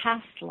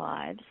past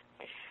lives,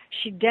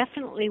 she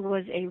definitely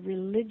was a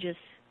religious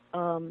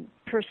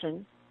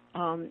person,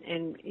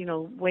 and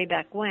way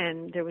back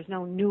when there was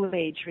no New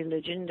Age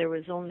religion. There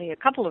was only a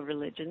couple of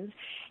religions,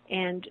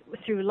 and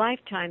through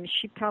lifetime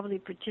she probably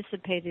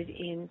participated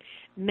in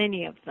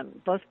many of them,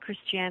 both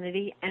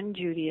Christianity and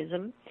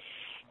Judaism,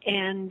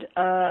 and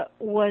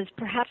was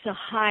perhaps a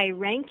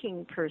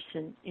high-ranking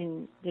person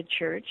in the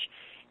church.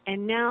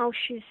 And now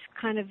she's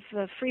kind of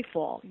free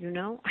fall,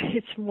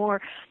 It's more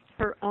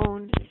her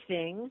own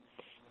thing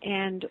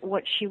and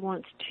what she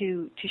wants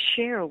to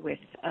share with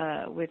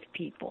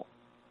people.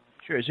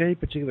 Sure. Is there any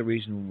particular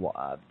reason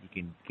why you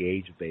can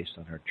gauge based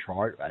on her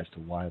chart as to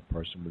why a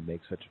person would make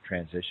such a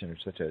transition or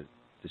such a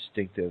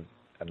distinctive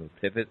kind of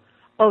pivot?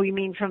 Oh, you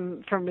mean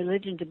from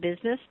religion to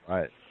business?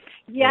 Right.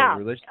 Yeah.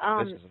 Religion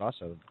to business and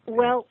also.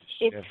 Well,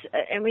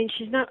 I mean,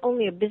 she's not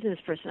only a business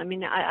person. I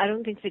mean, I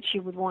don't think that she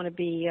would want to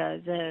be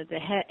the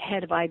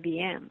head of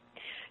IBM.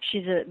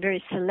 She's a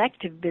very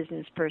selective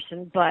business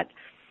person, but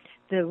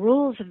the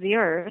rules of the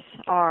earth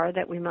are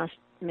that we must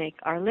make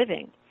our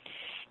living.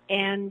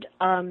 And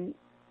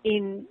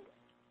in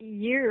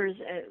years,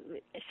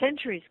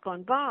 centuries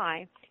gone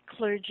by,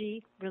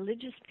 clergy,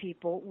 religious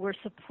people were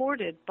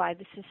supported by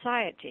the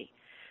society.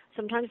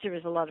 Sometimes there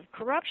was a lot of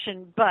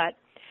corruption, but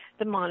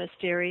the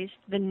monasteries,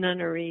 the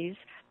nunneries,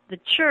 the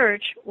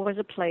church was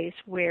a place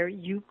where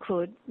you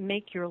could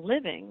make your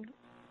living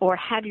or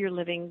have your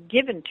living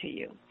given to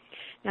you.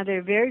 Now, there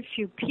are very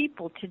few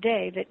people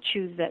today that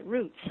choose that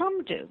route.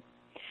 Some do.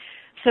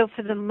 So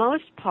for the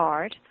most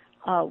part,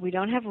 we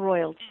don't have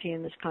royalty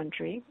in this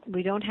country.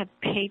 We don't have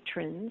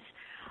patrons.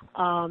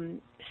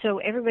 So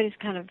everybody's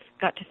kind of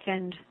got to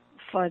fend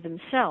for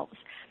themselves.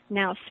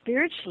 Now,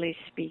 spiritually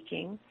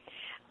speaking,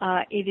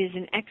 it is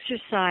an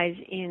exercise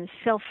in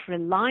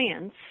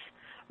self-reliance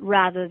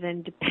rather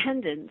than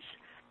dependence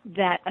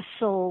that a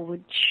soul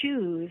would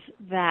choose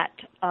that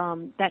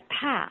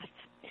path.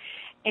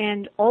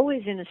 And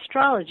always in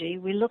astrology,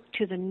 we look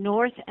to the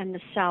north and the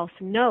south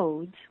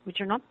nodes,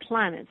 which are not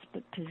planets,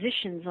 but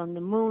positions on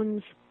the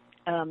moon's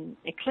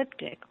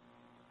ecliptic,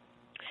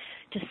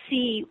 to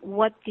see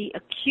what the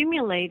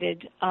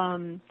accumulated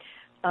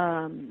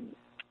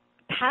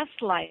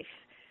past life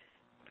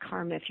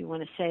karma, if you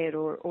want to say it,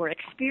 or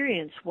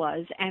experience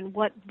was, and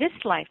what this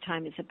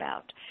lifetime is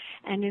about.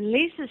 And in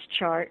Lisa's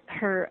chart,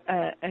 her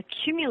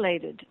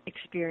accumulated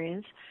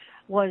experience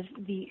was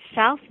the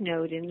south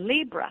node in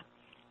Libra,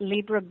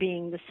 Libra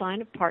being the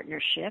sign of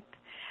partnership,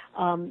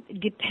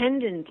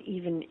 dependent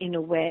even in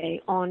a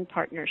way on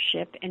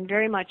partnership, and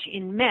very much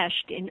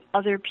enmeshed in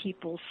other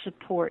people's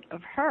support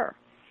of her.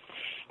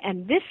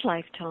 And this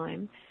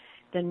lifetime,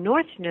 the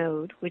north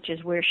node, which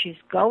is where she's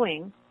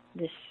going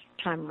this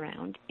time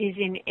around, is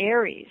in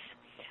Aries,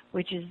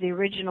 which is the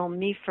original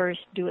me first,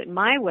 do it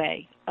my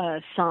way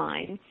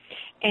sign.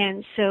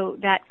 And so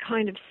that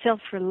kind of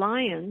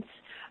self-reliance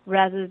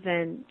rather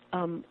than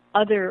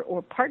other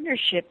or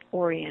partnership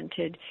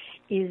oriented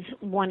is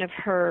one of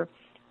her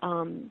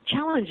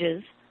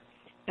challenges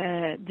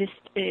in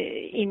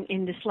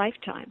this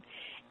lifetime.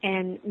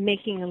 And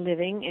making a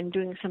living and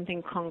doing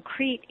something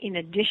concrete in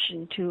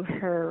addition to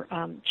her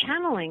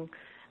channeling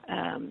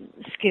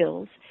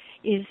skills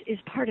is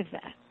part of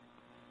that.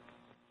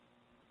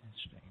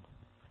 Interesting.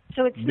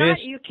 So it's not,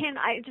 you can't,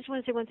 I just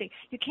want to say one thing.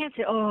 You can't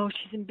say, oh,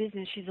 she's in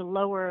business, she's a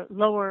lower,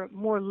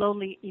 more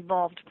lowly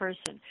evolved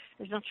person.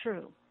 It's not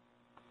true.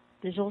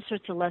 There's all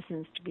sorts of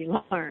lessons to be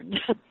learned.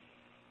 I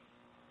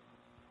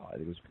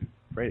think it was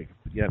great.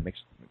 Yeah, it makes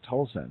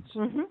total sense.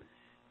 Mm-hmm.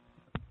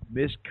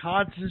 Miss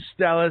Constance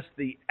Stellis,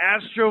 the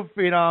Astro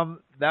Phenom.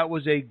 That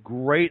was a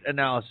great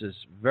analysis,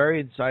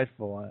 very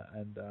insightful,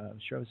 and I'm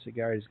sure Mr.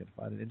 Garrity is going to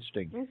find it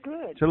interesting.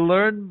 Good. To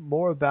learn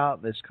more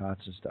about Miss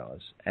Constance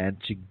Stellis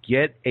and to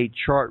get a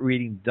chart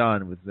reading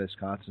done with Miss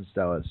Constance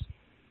Stellis,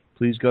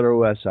 please go to our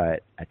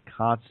website at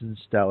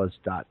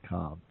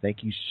ConstanceStellis.com.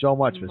 Thank you so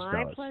much, Miss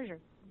Stellis. My pleasure.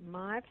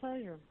 My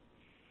pleasure.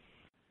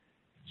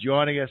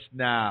 Joining us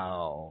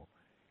now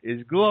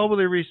is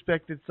globally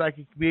respected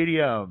psychic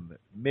medium,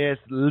 Miss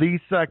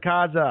Lisa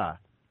Kaza.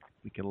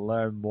 We can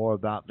learn more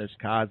about Miss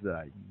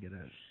Kaza. You can get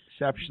an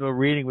exceptional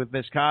reading with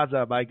Miss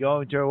Kaza by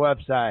going to her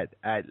website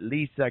at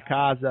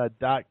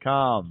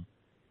lisakaza.com.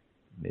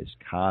 Miss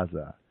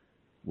Kaza,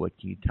 what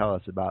can you tell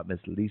us about Miss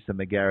Lisa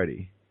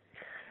McGarity?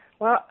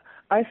 Well,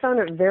 I found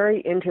it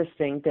very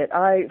interesting that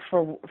I,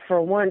 for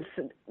once,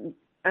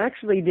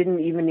 actually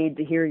didn't even need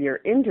to hear your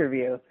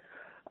interview.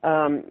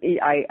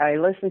 I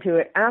listened to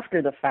it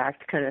after the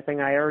fact, kind of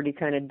thing. I already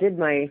kind of did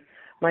my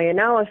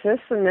analysis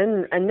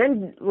and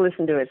then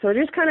listened to it. So it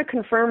just kind of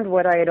confirmed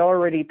what I had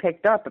already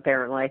picked up,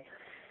 apparently.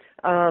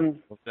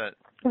 What's that?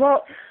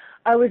 Well,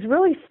 I was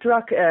really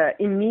struck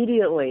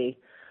immediately.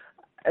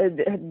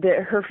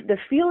 The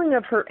feeling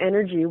of her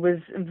energy was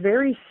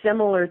very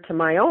similar to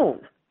my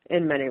own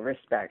in many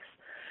respects.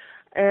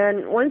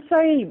 And once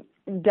I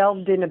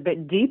delved in a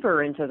bit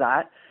deeper into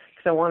that,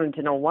 I wanted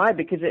to know why,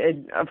 because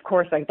of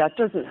course, like, that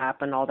doesn't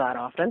happen all that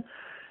often.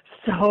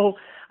 So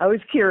I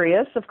was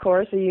curious, of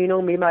course, you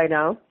know me by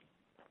now,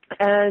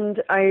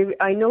 and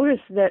I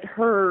noticed that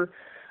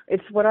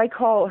it's what I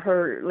call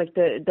her, like,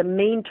 the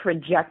main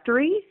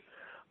trajectory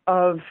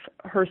of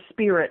her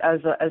spirit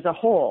as a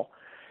whole,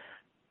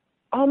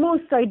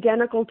 almost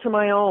identical to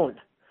my own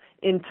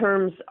in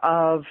terms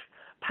of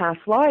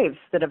past lives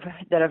that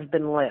have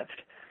been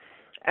lived.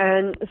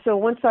 And so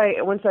once I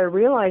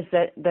realized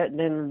that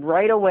then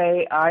right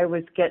away I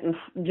was getting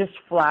just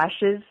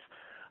flashes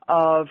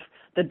of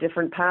the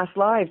different past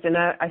lives, and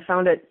I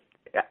found it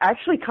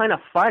actually kind of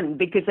fun,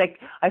 because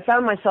I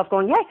found myself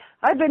going, hey,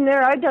 I've been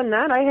there, I've done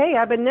that,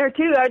 I've been there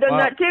too, I've done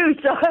that too.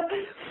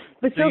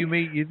 So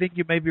you think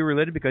you may be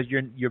related because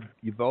you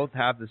both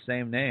have the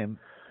same name.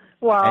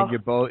 Well, and you're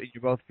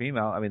both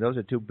female. I mean, those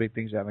are two big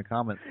things you have in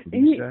common.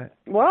 Lisa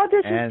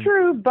is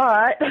true,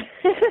 but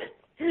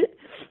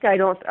I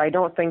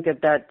don't think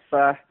that's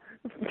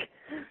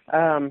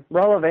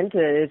relevant.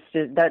 It's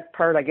just, that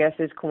part, I guess,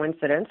 is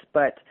coincidence.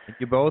 But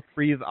you both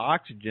breathe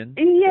oxygen.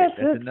 Yes,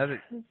 that's another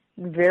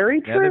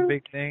very true. Another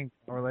big thing,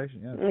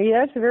 correlation. Yes.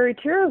 Yes, very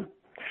true.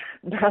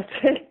 That's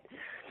it.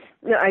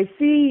 I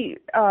see.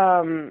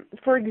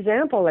 For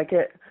example,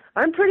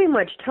 I'm pretty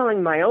much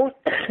telling my own.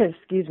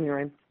 Excuse me,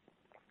 Ryan.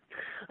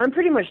 I'm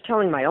pretty much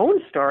telling my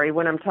own story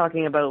when I'm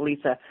talking about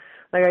Lisa.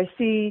 Like, I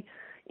see,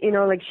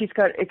 she's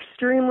got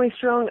extremely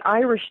strong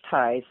Irish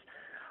ties,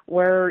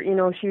 where,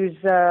 she's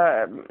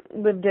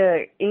lived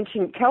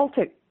ancient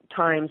Celtic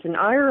times in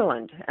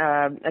Ireland.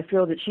 I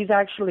feel that she's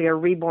actually a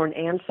reborn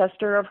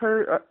ancestor of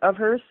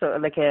hers, so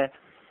like a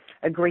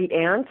great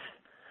aunt,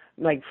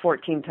 like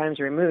 14 times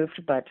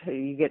removed, but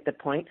you get the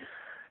point.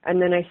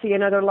 And then I see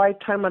another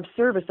lifetime of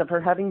service of her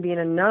having been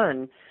a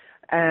nun,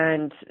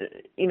 and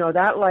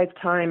that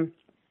lifetime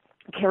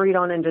carried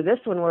on into this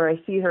one, where I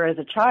see her as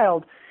a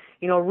child,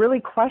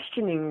 really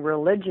questioning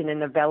religion and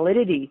the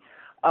validity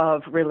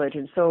of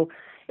religion. So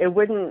it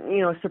wouldn't,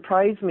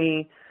 surprise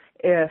me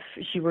if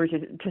she were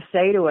to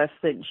say to us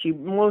that she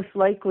most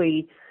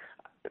likely,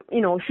 she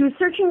was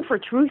searching for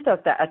truth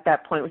at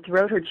that point.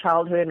 Throughout her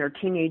childhood and her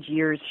teenage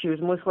years, she was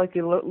most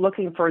likely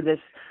looking for this,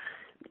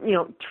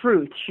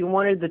 truth. She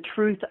wanted the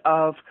truth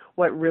of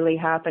what really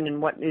happened and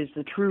what is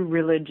the true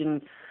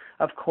religion.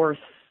 Of course,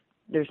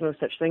 there's no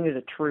such thing as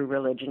a true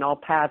religion. All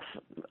paths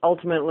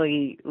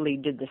ultimately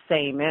lead to the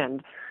same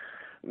end.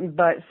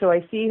 But so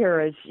I see her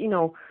as,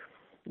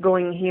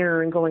 going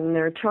here and going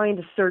there, trying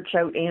to search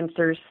out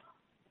answers.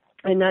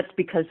 And that's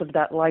because of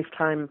that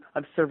lifetime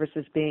of service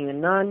as being a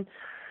nun.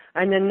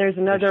 And then there's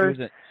another...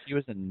 She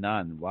was a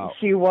nun, wow.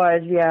 She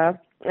was, yeah.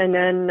 And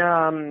then,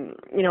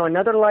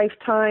 another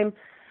lifetime,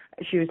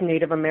 she was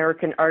Native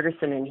American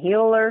artisan and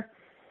healer.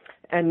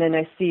 And then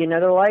I see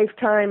another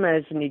lifetime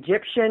as an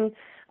Egyptian.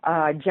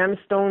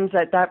 Gemstones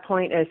at that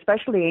point,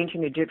 especially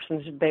ancient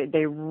Egyptians,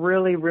 they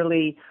really,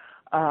 really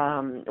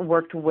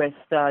worked with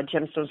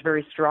gemstones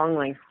very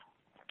strongly.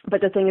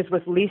 But the thing is,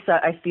 with Lisa,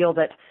 I feel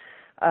that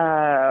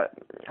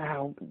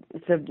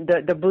it's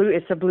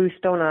a blue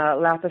stone,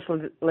 lapis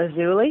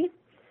lazuli,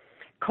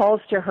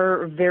 calls to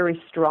her very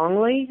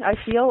strongly, I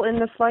feel, in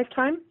this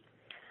lifetime.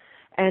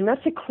 And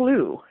that's a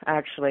clue,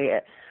 actually.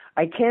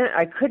 I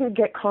couldn't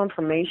get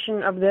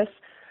confirmation of this,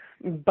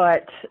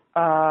 but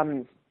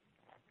that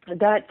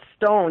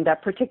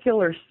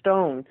particular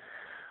stone,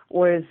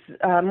 was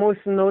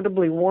most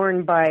notably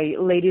worn by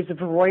ladies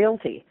of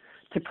royalty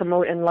to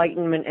promote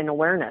enlightenment and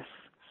awareness.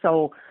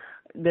 So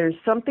there's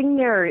something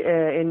there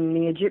in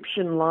the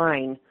Egyptian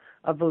line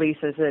of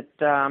Lisa's that,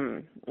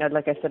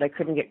 like I said, I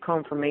couldn't get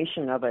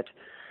confirmation of it.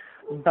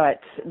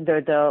 But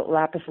the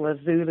lapis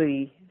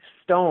lazuli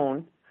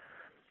stone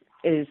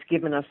is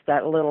giving us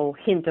that little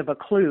hint of a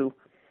clue.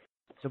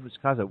 So, Ms.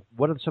 Kaza,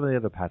 what are some of the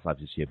other past lives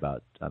you see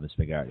about Ms.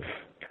 McGarity?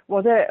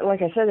 Well,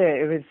 like I said,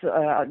 it was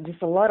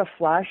just a lot of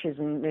flashes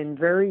and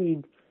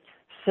very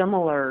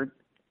similar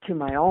to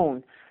my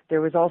own.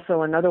 There was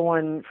also another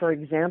one, for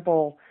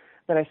example,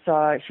 that I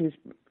saw.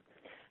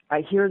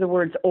 I hear the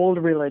words old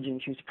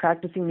religion. She was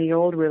practicing the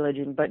old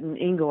religion, but in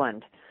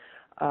England.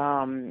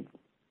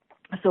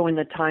 So in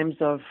the times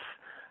of,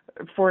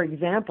 for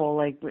example,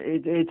 like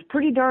it's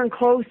pretty darn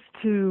close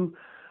to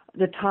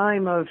the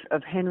time of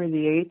Henry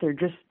VIII, or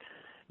just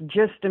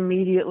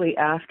immediately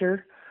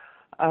after.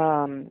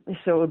 So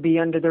it would be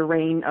under the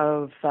reign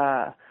of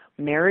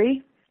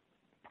Mary.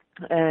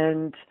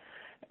 And,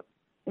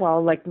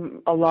 well, like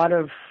a lot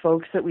of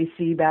folks that we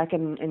see back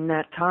in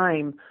that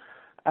time,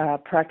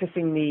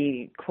 practicing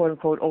the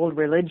quote-unquote old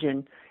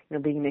religion,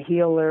 being the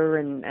healer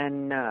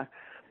and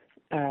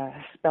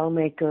spell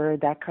maker,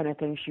 that kind of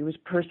thing, she was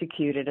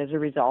persecuted as a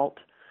result.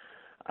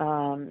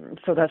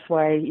 So that's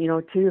why,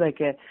 too, like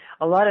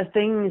a lot of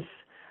things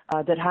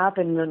that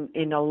happen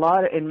in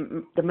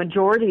the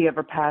majority of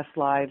our past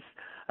lives,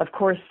 of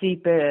course,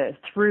 seep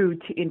through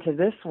into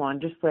this one,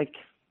 just like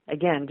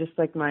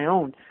my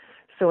own.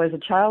 So as a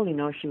child,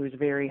 she was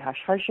very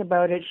hush-hush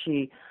about it.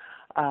 She,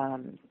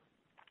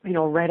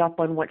 read up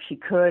on what she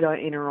could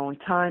in her own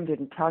time,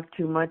 didn't talk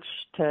too much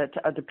to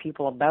other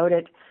people about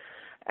it.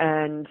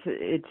 And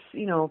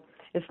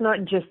it's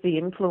not just the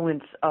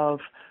influence of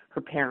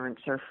her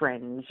parents or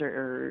friends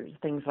or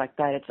things like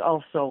that. It's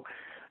also,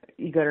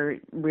 you got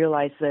to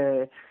realize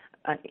the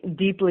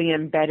deeply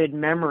embedded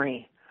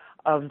memory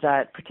of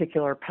that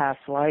particular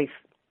past life.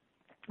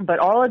 But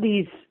all of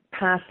these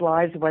past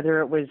lives, whether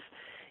it was,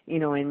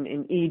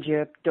 in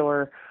Egypt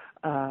or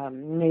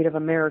Native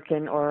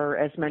American, or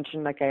as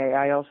mentioned, like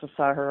I also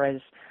saw her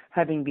as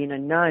having been a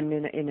nun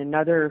in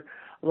another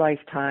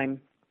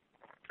lifetime,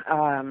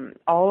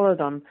 all of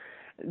them,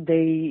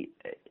 they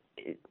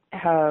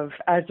have,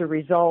 as a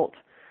result,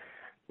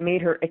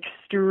 made her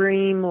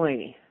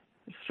extremely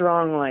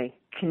strongly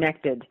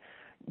connected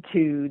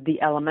to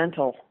the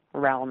elemental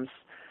realms.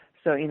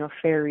 So,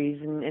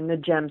 fairies and the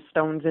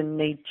gemstones and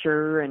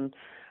nature and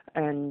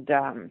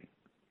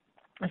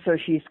so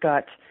she's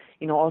got,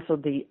 also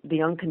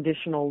the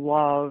unconditional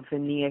love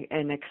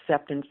and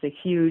acceptance, the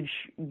huge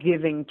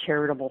giving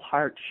charitable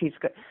heart. She's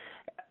got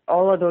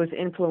all of those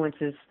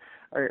influences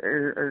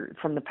are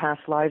from the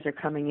past lives are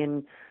coming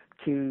in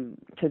to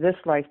this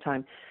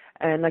lifetime.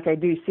 And like I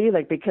do see,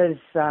 like, because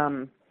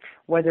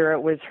whether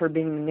it was her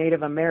being the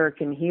Native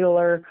American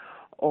healer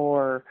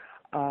or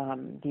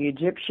the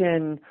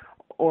Egyptian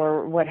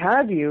or what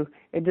have you,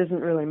 it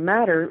doesn't really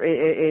matter.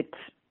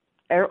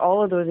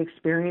 All of those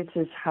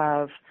experiences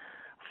have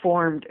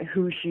formed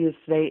who she is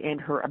today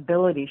and her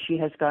ability. She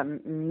has got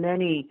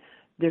many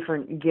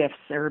different gifts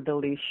or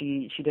abilities.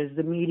 She does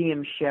the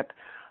mediumship,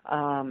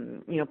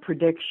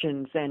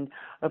 predictions, and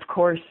of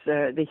course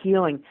the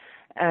healing.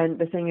 And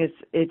the thing is,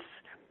 it's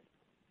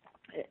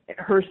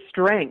her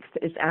strength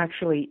is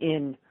actually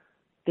in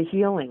the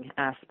healing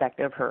aspect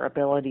of her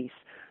abilities.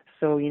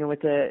 So,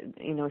 with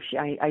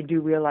I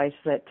do realize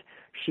that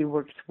she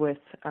works with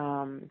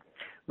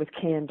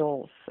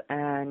candles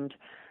and,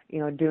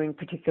 doing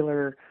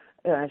particular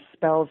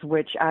spells,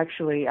 which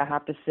actually I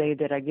have to say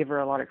that I give her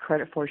a lot of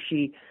credit for.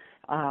 She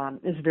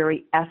is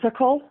very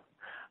ethical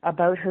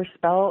about her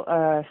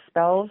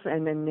spells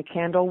and then the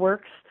candle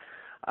works.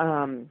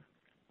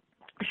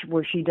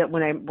 Where she did,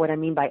 what I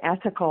mean by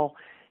ethical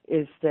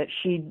is that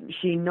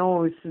she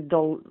knows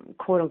the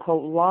quote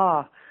unquote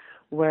law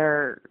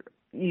where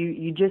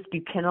you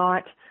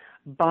cannot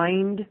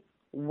bind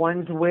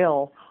one's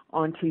will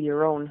onto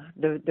your own.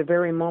 The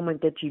very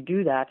moment that you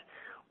do that,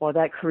 well,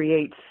 that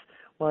creates,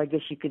 well, I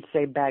guess you could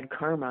say bad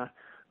karma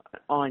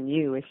on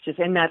you. It's just,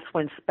 and that's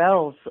when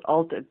spells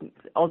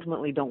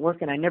ultimately don't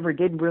work. And I never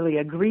did really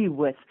agree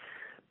with,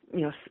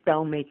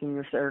 spell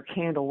making or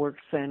candle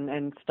works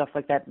and stuff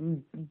like that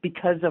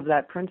because of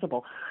that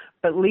principle.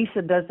 But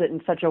Lisa does it in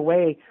such a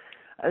way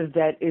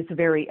that is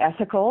very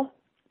ethical,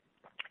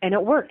 and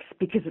it works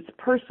because it's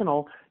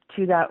personal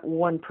to that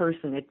one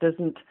person. It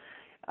doesn't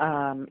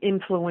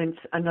influence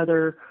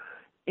another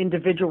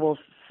individual's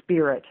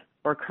spirit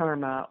or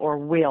karma or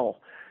will.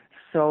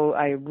 So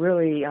I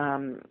really,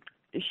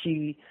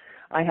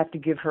 I have to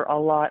give her a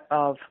lot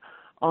of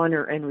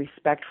honor and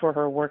respect for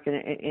her work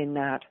in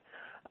that.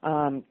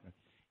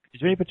 Is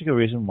there any particular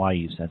reason why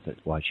you sense that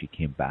why she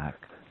came back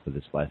for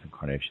this life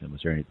incarnation?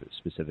 Was there any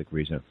specific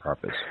reason or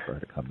purpose for her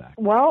to come back?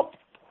 Well,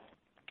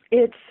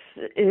 it's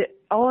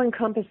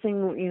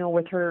all-encompassing,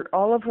 with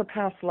all of her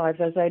past lives.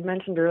 As I had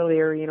mentioned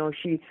earlier,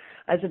 she,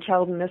 as a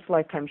child in this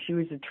lifetime, she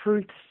was a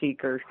truth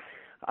seeker.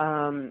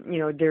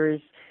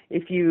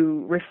 If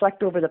you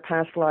reflect over the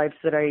past lives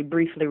that I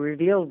briefly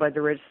revealed,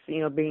 whether it's,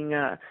 being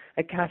a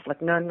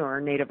Catholic nun or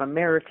a Native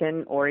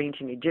American or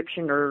ancient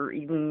Egyptian or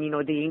even,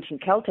 the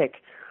ancient Celtic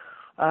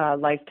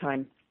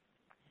lifetime,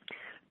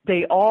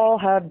 they all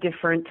have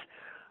different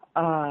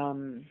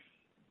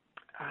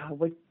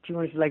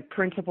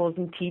principles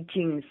and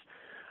teachings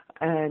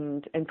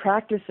and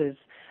practices.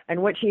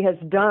 And what she has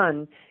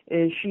done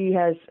is she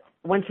has,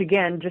 once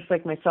again, just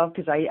like myself,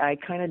 because I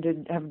kind of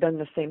have done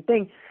the same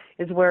thing,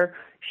 is where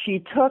she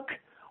took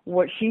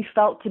what she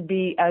felt to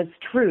be as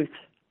truth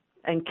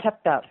and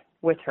kept that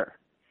with her,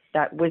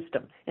 that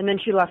wisdom. And then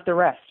she left the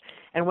rest.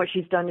 And what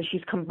she's done is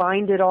she's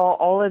combined it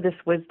all of this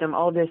wisdom,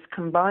 all this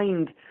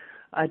combined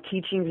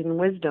teachings and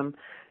wisdom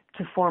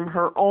to form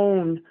her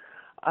own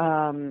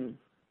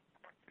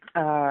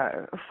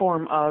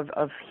form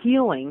of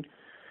healing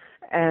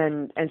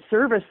and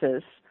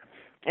services.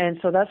 And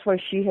so that's why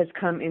she has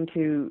come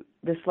into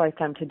this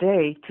lifetime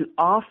today to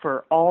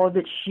offer all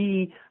that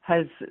she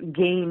has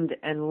gained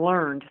and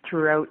learned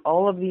throughout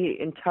all of the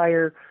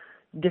entire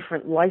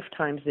different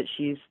lifetimes that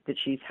she's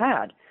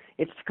had.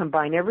 It's to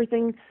combine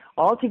everything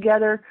all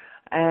together,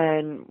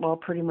 and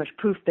pretty much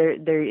poof,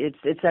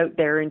 it's out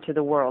there into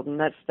the world, and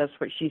that's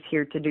what she's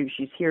here to do.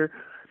 She's here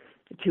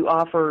to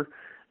offer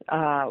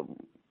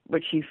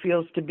what she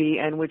feels to be,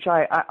 and which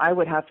I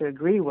would have to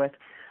agree with,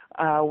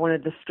 one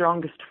of the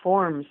strongest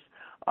forms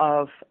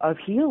of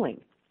healing.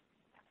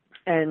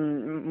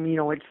 And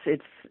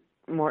it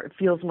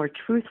feels more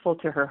truthful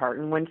to her heart.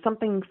 And when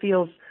something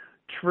feels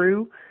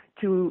true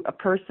to a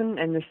person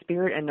and their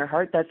spirit and their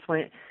heart, that's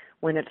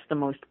when it's the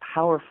most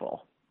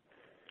powerful.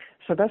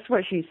 So that's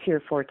what she's here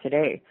for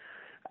today.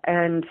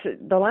 And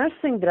the last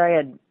thing that I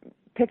had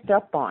picked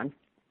up on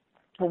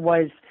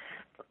was,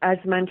 as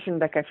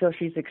mentioned, I feel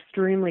she's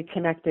extremely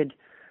connected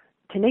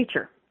to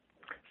nature.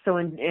 So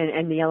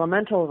in the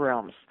elemental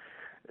realms.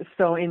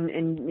 So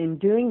in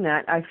doing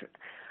that,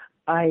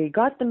 I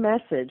got the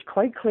message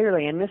quite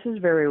clearly, and this is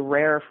very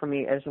rare for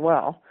me as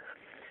well,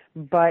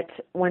 but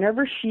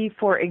whenever she,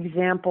 for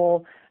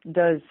example,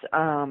 does,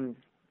 her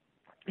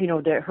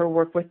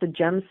work with the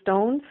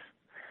gemstones,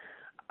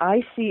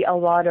 I see a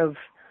lot of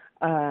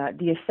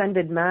the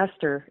Ascended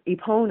Master,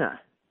 Epona,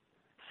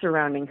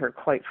 surrounding her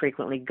quite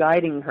frequently,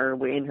 guiding her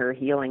in her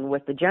healing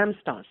with the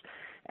gemstones.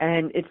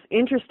 And it's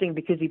interesting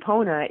because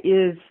Epona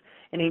is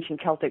an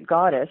ancient Celtic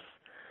goddess,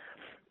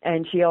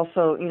 and she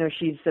also,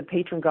 she's the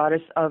patron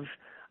goddess of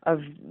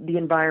the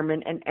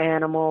environment and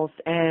animals,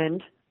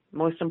 and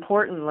most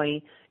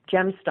importantly,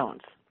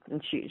 gemstones.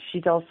 And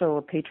she's also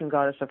a patron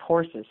goddess of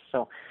horses.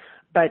 So,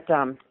 but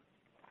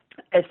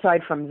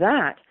aside from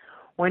that,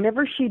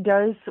 whenever she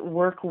does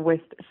work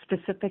with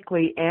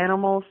specifically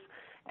animals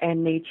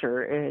and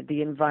nature,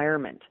 the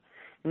environment,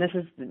 and this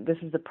is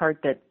the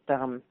part that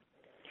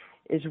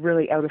is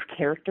really out of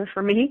character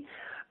for me,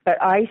 but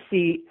I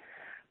see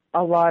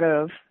a lot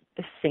of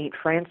Saint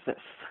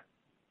Francis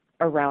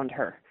around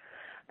her.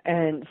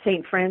 And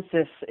Saint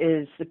Francis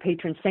is the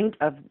patron saint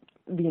of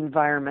the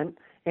environment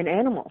and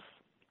animals.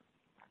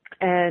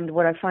 And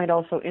what I find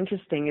also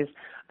interesting is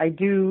I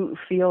do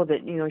feel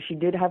that, she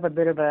did have a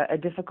bit of a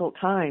difficult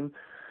time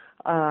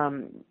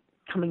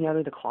coming out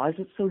of the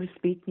closet, so to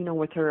speak,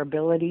 with her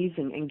abilities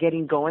and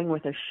getting going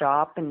with a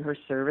shop and her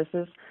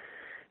services.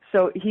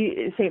 So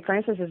Saint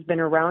Francis has been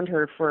around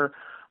her for,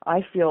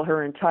 I feel,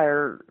 her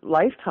entire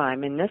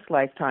lifetime, in this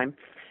lifetime,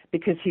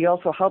 because he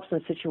also helps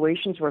in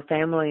situations where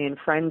family and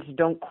friends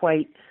don't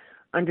quite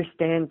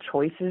understand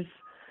choices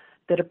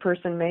that a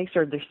person makes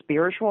or their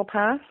spiritual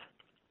path.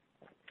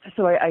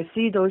 So I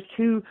see those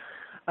two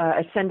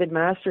ascended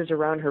masters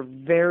around her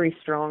very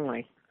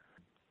strongly.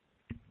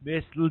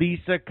 Miss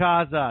Lisa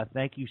Kaza,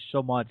 thank you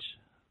so much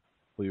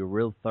for your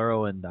real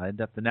thorough and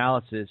in-depth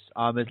analysis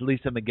on Miss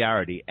Lisa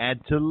McGarity.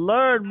 And to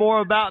learn more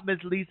about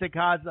Miss Lisa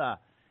Kaza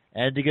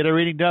and to get a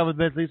reading done with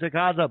Miss Lisa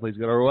Kaza, please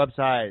go to our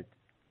website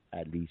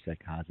at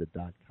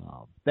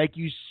lisakaza.com. Thank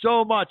you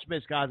so much,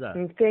 Miss Kaza.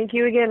 And thank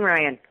you again,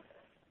 Ryan.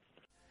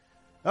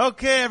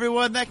 Okay,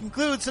 everyone, that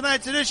concludes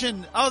tonight's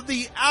edition of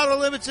the Outer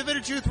Limits of Inner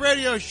Truth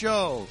radio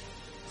show.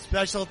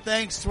 Special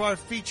thanks to our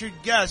featured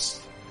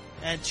guest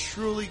and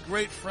truly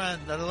great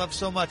friend that I love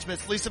so much,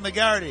 Miss Lisa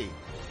McGarity.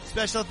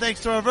 Special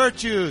thanks to our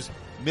virtues,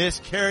 Miss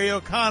Carrie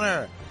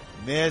O'Connor,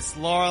 Miss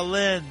Laura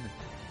Lynn,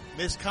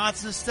 Miss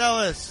Constance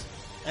Stellis,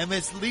 and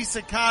Miss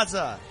Lisa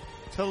Kaza.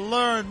 To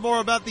learn more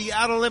about the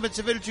Outer Limits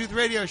of Inner Truth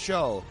radio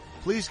show,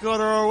 please go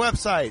to our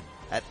website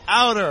at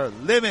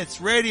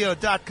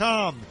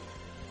outerlimitsradio.com.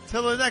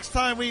 Till the next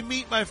time we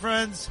meet, my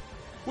friends,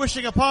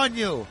 wishing upon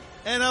you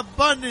an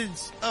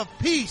abundance of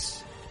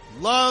peace,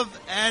 love,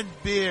 and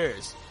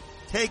beers.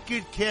 Take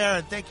good care,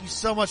 and thank you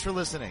so much for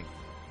listening.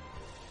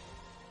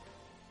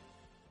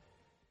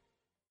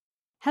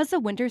 Has the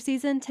winter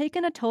season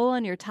taken a toll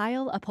on your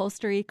tile,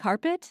 upholstery,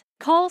 carpet?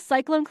 Call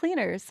Cyclone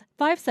Cleaners,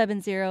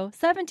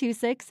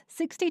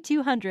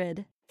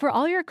 570-726-6200. For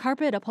all your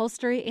carpet,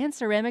 upholstery, and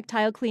ceramic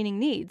tile cleaning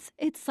needs,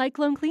 it's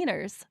Cyclone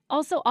Cleaners,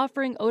 also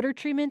offering odor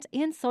treatment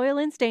and soil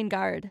and stain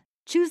guard.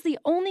 Choose the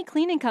only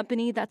cleaning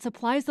company that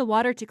supplies the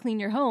water to clean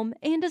your home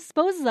and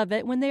disposes of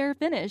it when they are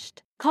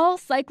finished. Call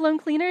Cyclone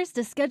Cleaners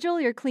to schedule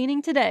your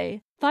cleaning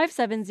today,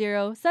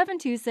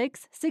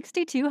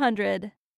 570-726-6200.